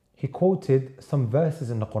 He quoted some verses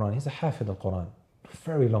in the Quran. He's a hafid al-Quran, a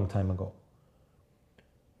very long time ago.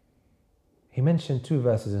 He mentioned 2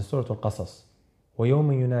 verses in Surah Al-Qasas.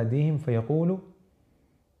 وَيَوْمَ يُنَادِيهِمْ فَيَقُولُ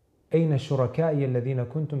أَيْنَ الشُّرَكَائِيَ الَّذِينَ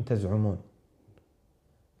كُنْتُمْ تَزْعُمُونَ.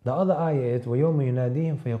 The other ayah is وَيَوْمَ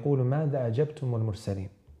يُنَادِيهِمْ فَيَقُولُ مَاذَا أَجَبْتُمْ وَالْمُرْسَلِينَ.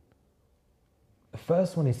 The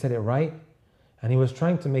first one he said it right, and he was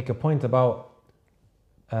trying to make a point about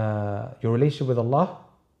your relationship with Allah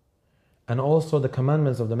and also the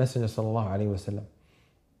commandments of the Messenger sallallahu alaihi wasallam.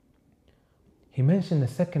 He mentioned the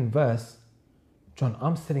second verse John,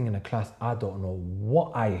 I'm sitting in a class, I don't know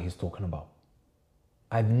what ayah he's talking about.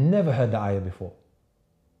 I've never heard the ayah before.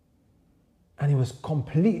 And it was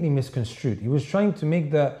completely misconstrued. He was trying to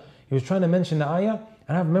mention the ayah,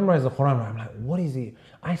 and I've memorized the Quran. I'm like, what is he?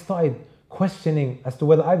 I started questioning as to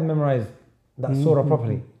whether I've memorized that surah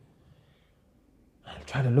properly. I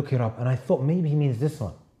tried to look it up, and I thought maybe he means this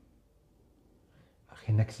one.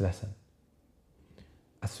 Okay, next lesson.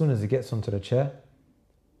 As soon as he gets onto the chair,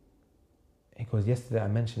 he goes, yesterday I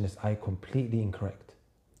mentioned this ayah completely incorrect.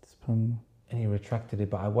 And he retracted it,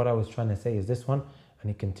 but what I was trying to say is this one, and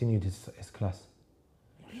he continued his class.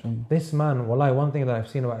 This man, wallahi, one thing that I've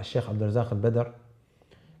seen about Sheikh Abdul Razak al-Badr,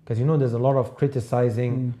 because there's a lot of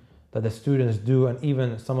criticizing that the students do, and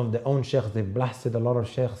even some of their own sheikhs, they've blasted a lot of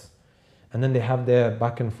sheikhs, and then they have their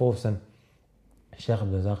back and forths, and Sheikh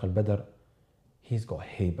Abdul Razak al-Badr, he's got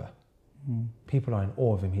haiba. People are in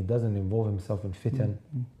awe of him. He doesn't involve himself in fitan.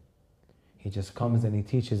 He just comes and he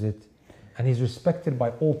teaches it, and he's respected by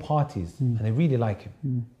all parties, and they really like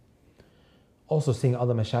him. Also seeing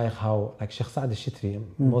other mashayikh, how, like Sheikh Sa'ad al-Shitri,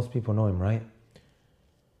 most people know him, right?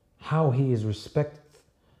 How he is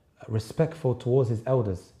respectful towards his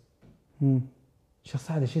elders. Sheikh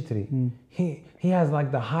Sa'ad al-Shitri, he has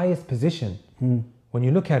like the highest position. When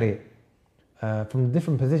you look at it, from the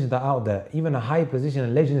different positions that are out there, even a high position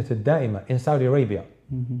in Lajnat al-Da'ima in Saudi Arabia.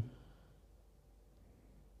 And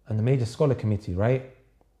the major scholar committee, right?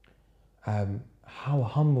 How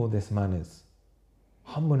humble this man is.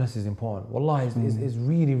 Humbleness is important. Wallah, is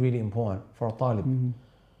really, really important for a talib.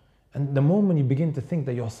 And the moment you begin to think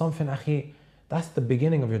that you're something, akhi, that's the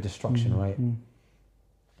beginning of your destruction, right?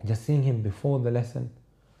 Just seeing him before the lesson,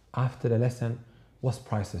 after the lesson, was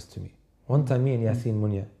priceless to me. One time, me and Yasin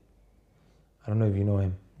Munya, I don't know if you know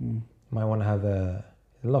him, you might want to have a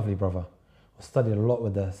lovely brother. I studied a lot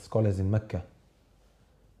with the scholars in Mecca.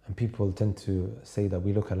 And people tend to say that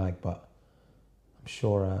we look alike, but I'm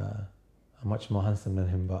sure I'm much more handsome than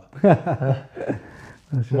him. But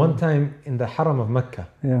one time in the Haram of Mecca,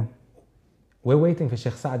 we're waiting for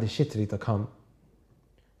Sheikh Sa'ad al-Shitri to come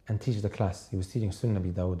and teach the class. He was teaching Sunnah Abi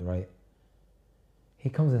Dawud, right? He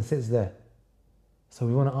comes and sits there. So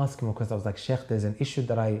we want to ask him a question. I was like, Sheikh, there's an issue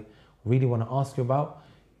that I really want to ask you about.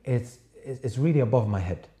 It's really above my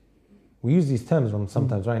head. We use these terms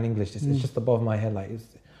sometimes, right, in English. It's just above my head.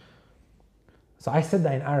 So I said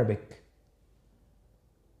that in Arabic.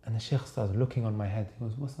 And the Sheikh starts looking on my head. He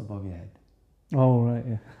goes, what's above your head? Oh, right,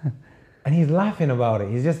 yeah. And he's laughing about it.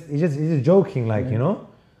 He's just joking, like,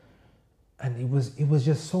 And it was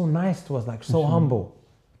just so nice to us, like so humble.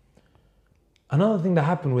 Another thing that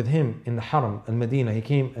happened with him in the Haram in Medina, he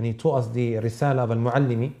came and he taught us the Risala of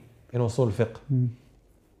al-Muallimi in Usul Fiqh.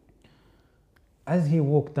 As he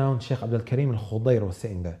walked down, Sheikh Abdul Karim al-Khudayr was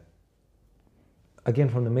sitting there. Again,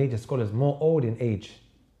 from the major scholars, more old in age.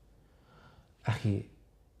 Akhi,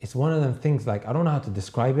 it's one of them things, like, I don't know how to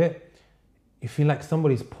describe it. You feel like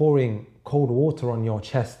somebody's pouring cold water on your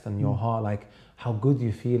chest and your heart, like how good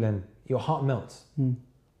you feel, and your heart melts.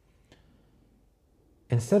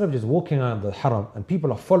 Instead of just walking around the Haram and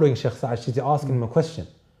people are following Sheikh Sa'ad al-Shitri, asking him a question,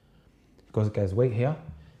 he goes, guys, wait here.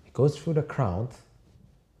 He goes through the crowd,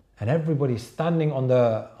 and everybody's standing on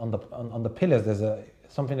the pillars. There's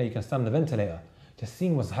something that you can stand on the ventilator, just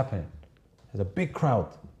seeing what's happening. There's a big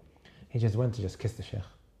crowd. He just went to just kiss the Sheikh.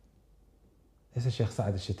 This is Sheikh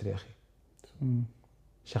Sa'ad al-Shitri, akhi.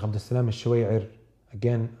 Sheikh Abdul Salam al-Shuway'ir,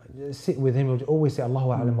 again, sit with him, he would always say, Allahu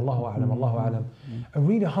a'lam, Allahu a'lam, Allahu a'lam. It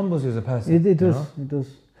really humbles you as a person. It does.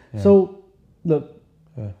 Yeah. So, look,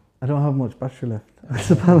 I don't have much battery left.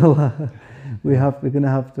 SubhanAllah. We're going to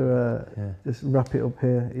have to just wrap it up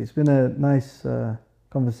here. It's been a nice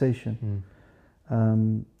conversation.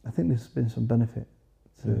 I think there's been some benefit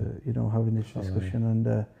to having this discussion.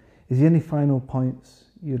 And is there any final points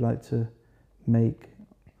you'd like to make?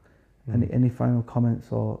 Any final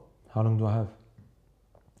comments, or how long do I have?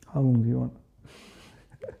 How long do you want?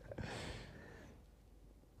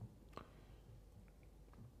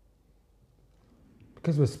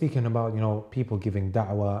 Because we're speaking about people giving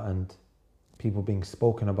da'wah and people being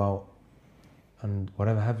spoken about and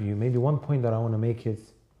whatever have you. Maybe one point that I want to make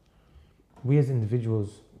is, we as individuals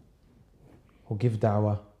who give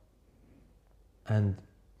da'wah and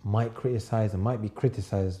might criticize and might be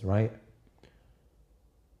criticized, right,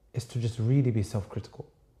 is to just really be self-critical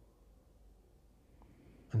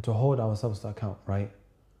and to hold ourselves to account, right?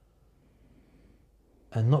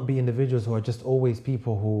 And not be individuals who are just always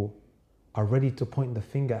people who are ready to point the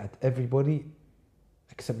finger at everybody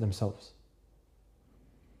except themselves.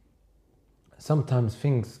 Sometimes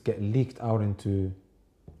things get leaked out into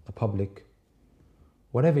the public,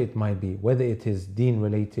 whatever it might be, whether it is deen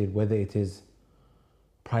related, whether it is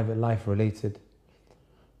private life related.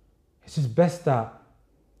 It's just best that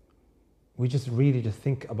we just really just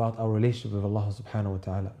think about our relationship with Allah subhanahu wa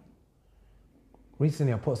ta'ala.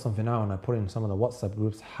 Recently I put something out and I put in some of the WhatsApp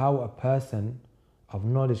groups how a person of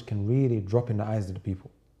knowledge can really drop in the eyes of the people.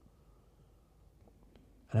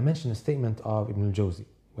 And I mentioned a statement of Ibn al-Jawzi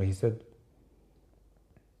where he said,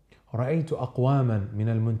 رأيت أقواما من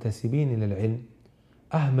المنتسبين إلى العلم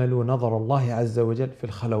أهملوا نظر الله عز وجل في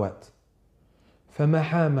الخلوات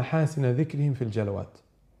فمحى محاسن ذكرهم في الجلوات.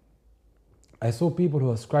 I saw people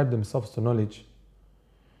who ascribed themselves to knowledge.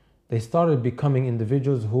 They started becoming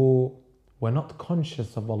individuals who were not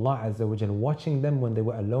conscious of Allah Azza wa Jal watching them when they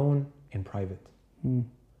were alone in private.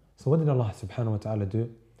 So what did Allah subhanahu wa ta'ala do?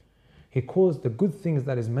 He caused the good things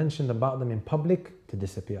that is mentioned about them in public to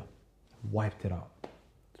disappear. Wiped it out.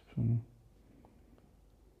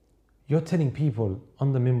 You're telling people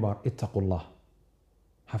on the minbar, ittaqullah.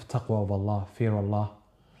 Have taqwa of Allah, fear Allah.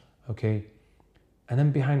 Okay? And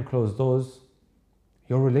then behind closed doors,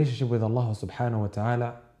 your relationship with Allah subhanahu wa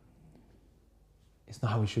ta'ala is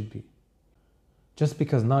not how it should be. Just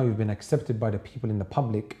because now you've been accepted by the people in the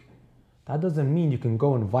public, that doesn't mean you can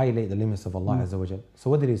go and violate the limits of Allah Azza wa Jal. So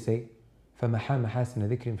what did he say? فَمَحَا مَحَاسِنَ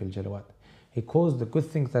ذِكْرٍ فِي الْجَلَوَاتِ. He caused the good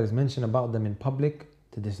things that is mentioned about them in public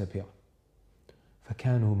to disappear.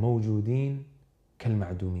 فَكَانُوا مَوْجُودِينَ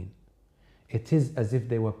كَالْمَعْدُومِينَ. It is as if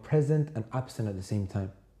they were present and absent at the same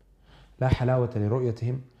time. لَا حَلَاوَةَ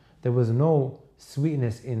لِرُؤْيَتِهِمْ. There was no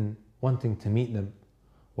sweetness in wanting to meet them.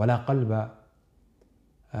 وَلَا قَلْبَ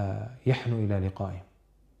يَحْنُ إِلَى لِقَائِهِمْ.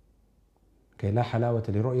 Okay, لَا حَلَاوَةَ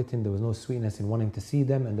لِرُؤْيَتِهِمْ. There was no sweetness in wanting to see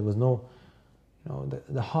them, and there was no,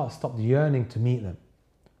 the heart stopped yearning to meet them.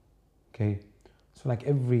 Okay, so like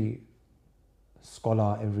every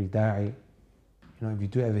scholar, every da'i, if you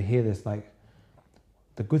do ever hear this, like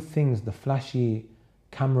the good things, the flashy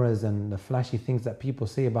cameras and the flashy things that people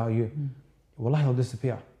say about you, wallahi, will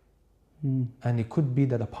disappear. And it could be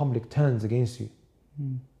that the public turns against you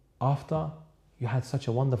after you had such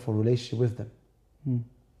a wonderful relationship with them.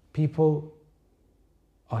 People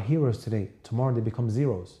are heroes today. Tomorrow they become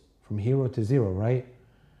zeros, from hero to zero, right?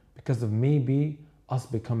 Because of maybe us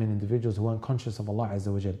becoming individuals who aren't conscious of Allah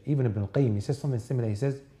Azza wa Jal. Even Ibn al-Qayyim, he says something similar. He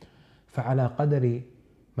says, فَعَلَى قَدَرِ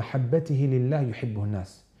مَحَبَّتِهِ لِلَّهِ يُحِبُّهُ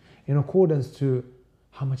النَّاسِ. In accordance to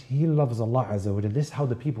how much he loves Allah Azza wa Jal, this is how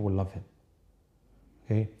the people will love him.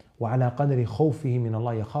 Okay? وَعَلَى قَدَرِ خَوْفِهِ مِنَ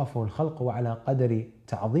اللَّهِ يَخَافُهُ الْخَلْقُ وَعَلَى قَدَرِ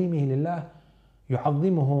تَعْظِيمِهِ لِلَّهِ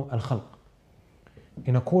يُعَظِّمُهُ الْخَلْقُ.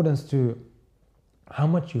 In accordance to how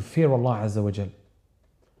much you fear Allah Azza wa Jal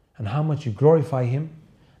and how much you glorify Him,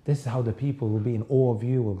 this is how the people will be in awe of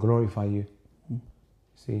you, will glorify you.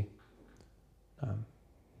 See?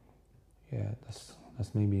 Yeah, that's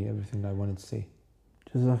maybe everything that I wanted to say.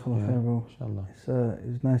 Jazakallah khair, bro. Inshallah.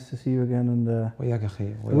 It's nice to see you again, and وَيَاكَ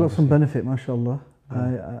خَيْرٌ. we got some benefit, mashallah.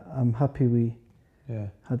 I'm happy we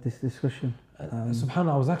had this discussion.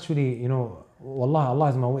 SubhanAllah, I was actually, Wallah, Allah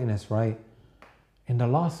is my witness, right? In the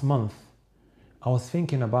last month, I was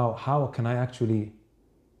thinking about how can I actually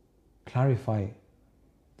clarify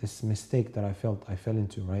this mistake that I fell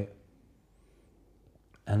into, right?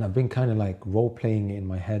 And I've been kind of like role-playing it in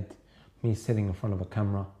my head, me sitting in front of a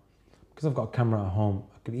camera. Because I've got a camera at home,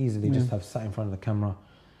 I could easily just have sat in front of the camera.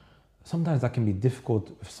 Sometimes that can be difficult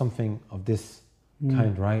with something of this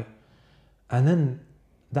kind, right? And then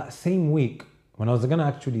that same week, when I was going to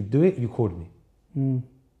actually do it, you called me. And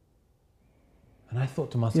I thought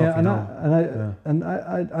to myself,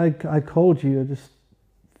 I called you. I just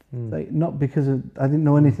like, not because I didn't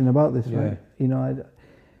know anything about this, right? I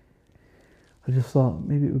just thought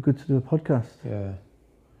maybe it would be good to do a podcast. Yeah,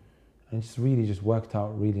 and it just really just worked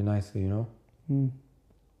out really nicely, I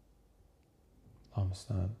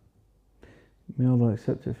understand. May Allah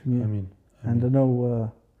accept it from you. I mean. And I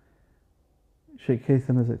know Sheikh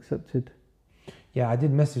Kaithan has accepted. Yeah, I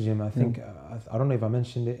did message him. I think I don't know if I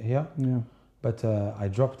mentioned it here. Yeah. But I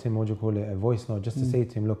dropped him, a voice note just to say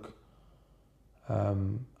to him, look,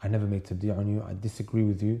 I never made tabdi' on you. I disagree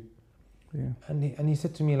with you. Yeah. And he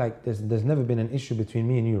said to me, like, there's never been an issue between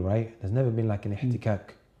me and you, right? There's never been like an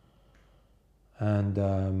ihtikak. And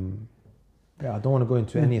I don't want to go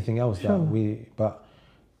into anything else but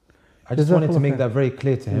I just wanted to make that very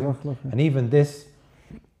clear to him. And even this,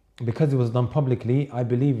 because it was done publicly, I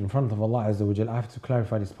believe in front of Allah Azza wa Jal, I have to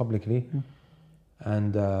clarify this publicly.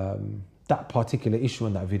 And that particular issue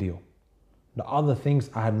in that video. The other things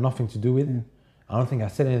I had nothing to do with. I don't think I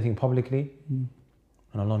said anything publicly. And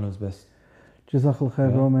Allah knows best. Jazakallah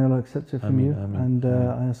khair, bro. May Allah accept it from you. And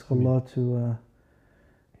I ask Allah to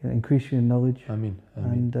increase you in knowledge.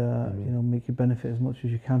 And make you benefit as much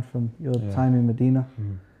as you can from your time in Medina.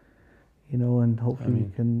 you know, and hopefully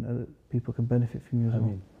you can people can benefit from you as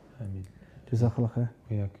well. Ameen. Jazakallah khair.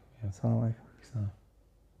 وياك. Assalamu alaikum.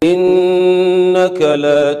 إنك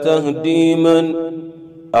لا تهدي من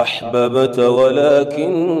أحببت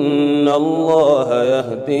ولكن الله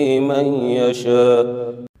يهدي من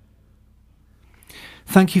يشاء.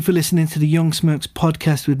 Thank you for listening to the Young Smirks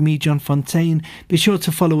podcast with me, John Fontaine. Be sure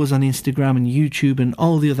to follow us on Instagram and YouTube and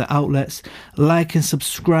all the other outlets. Like and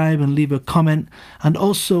subscribe and leave a comment. And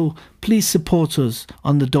also, please support us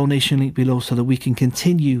on the donation link below so that we can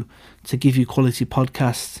continue to give you quality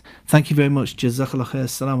podcasts. Thank you very much. Jazakallah khair.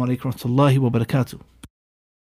 Assalamu alaikum wa rahmatullahi wa barakatuh.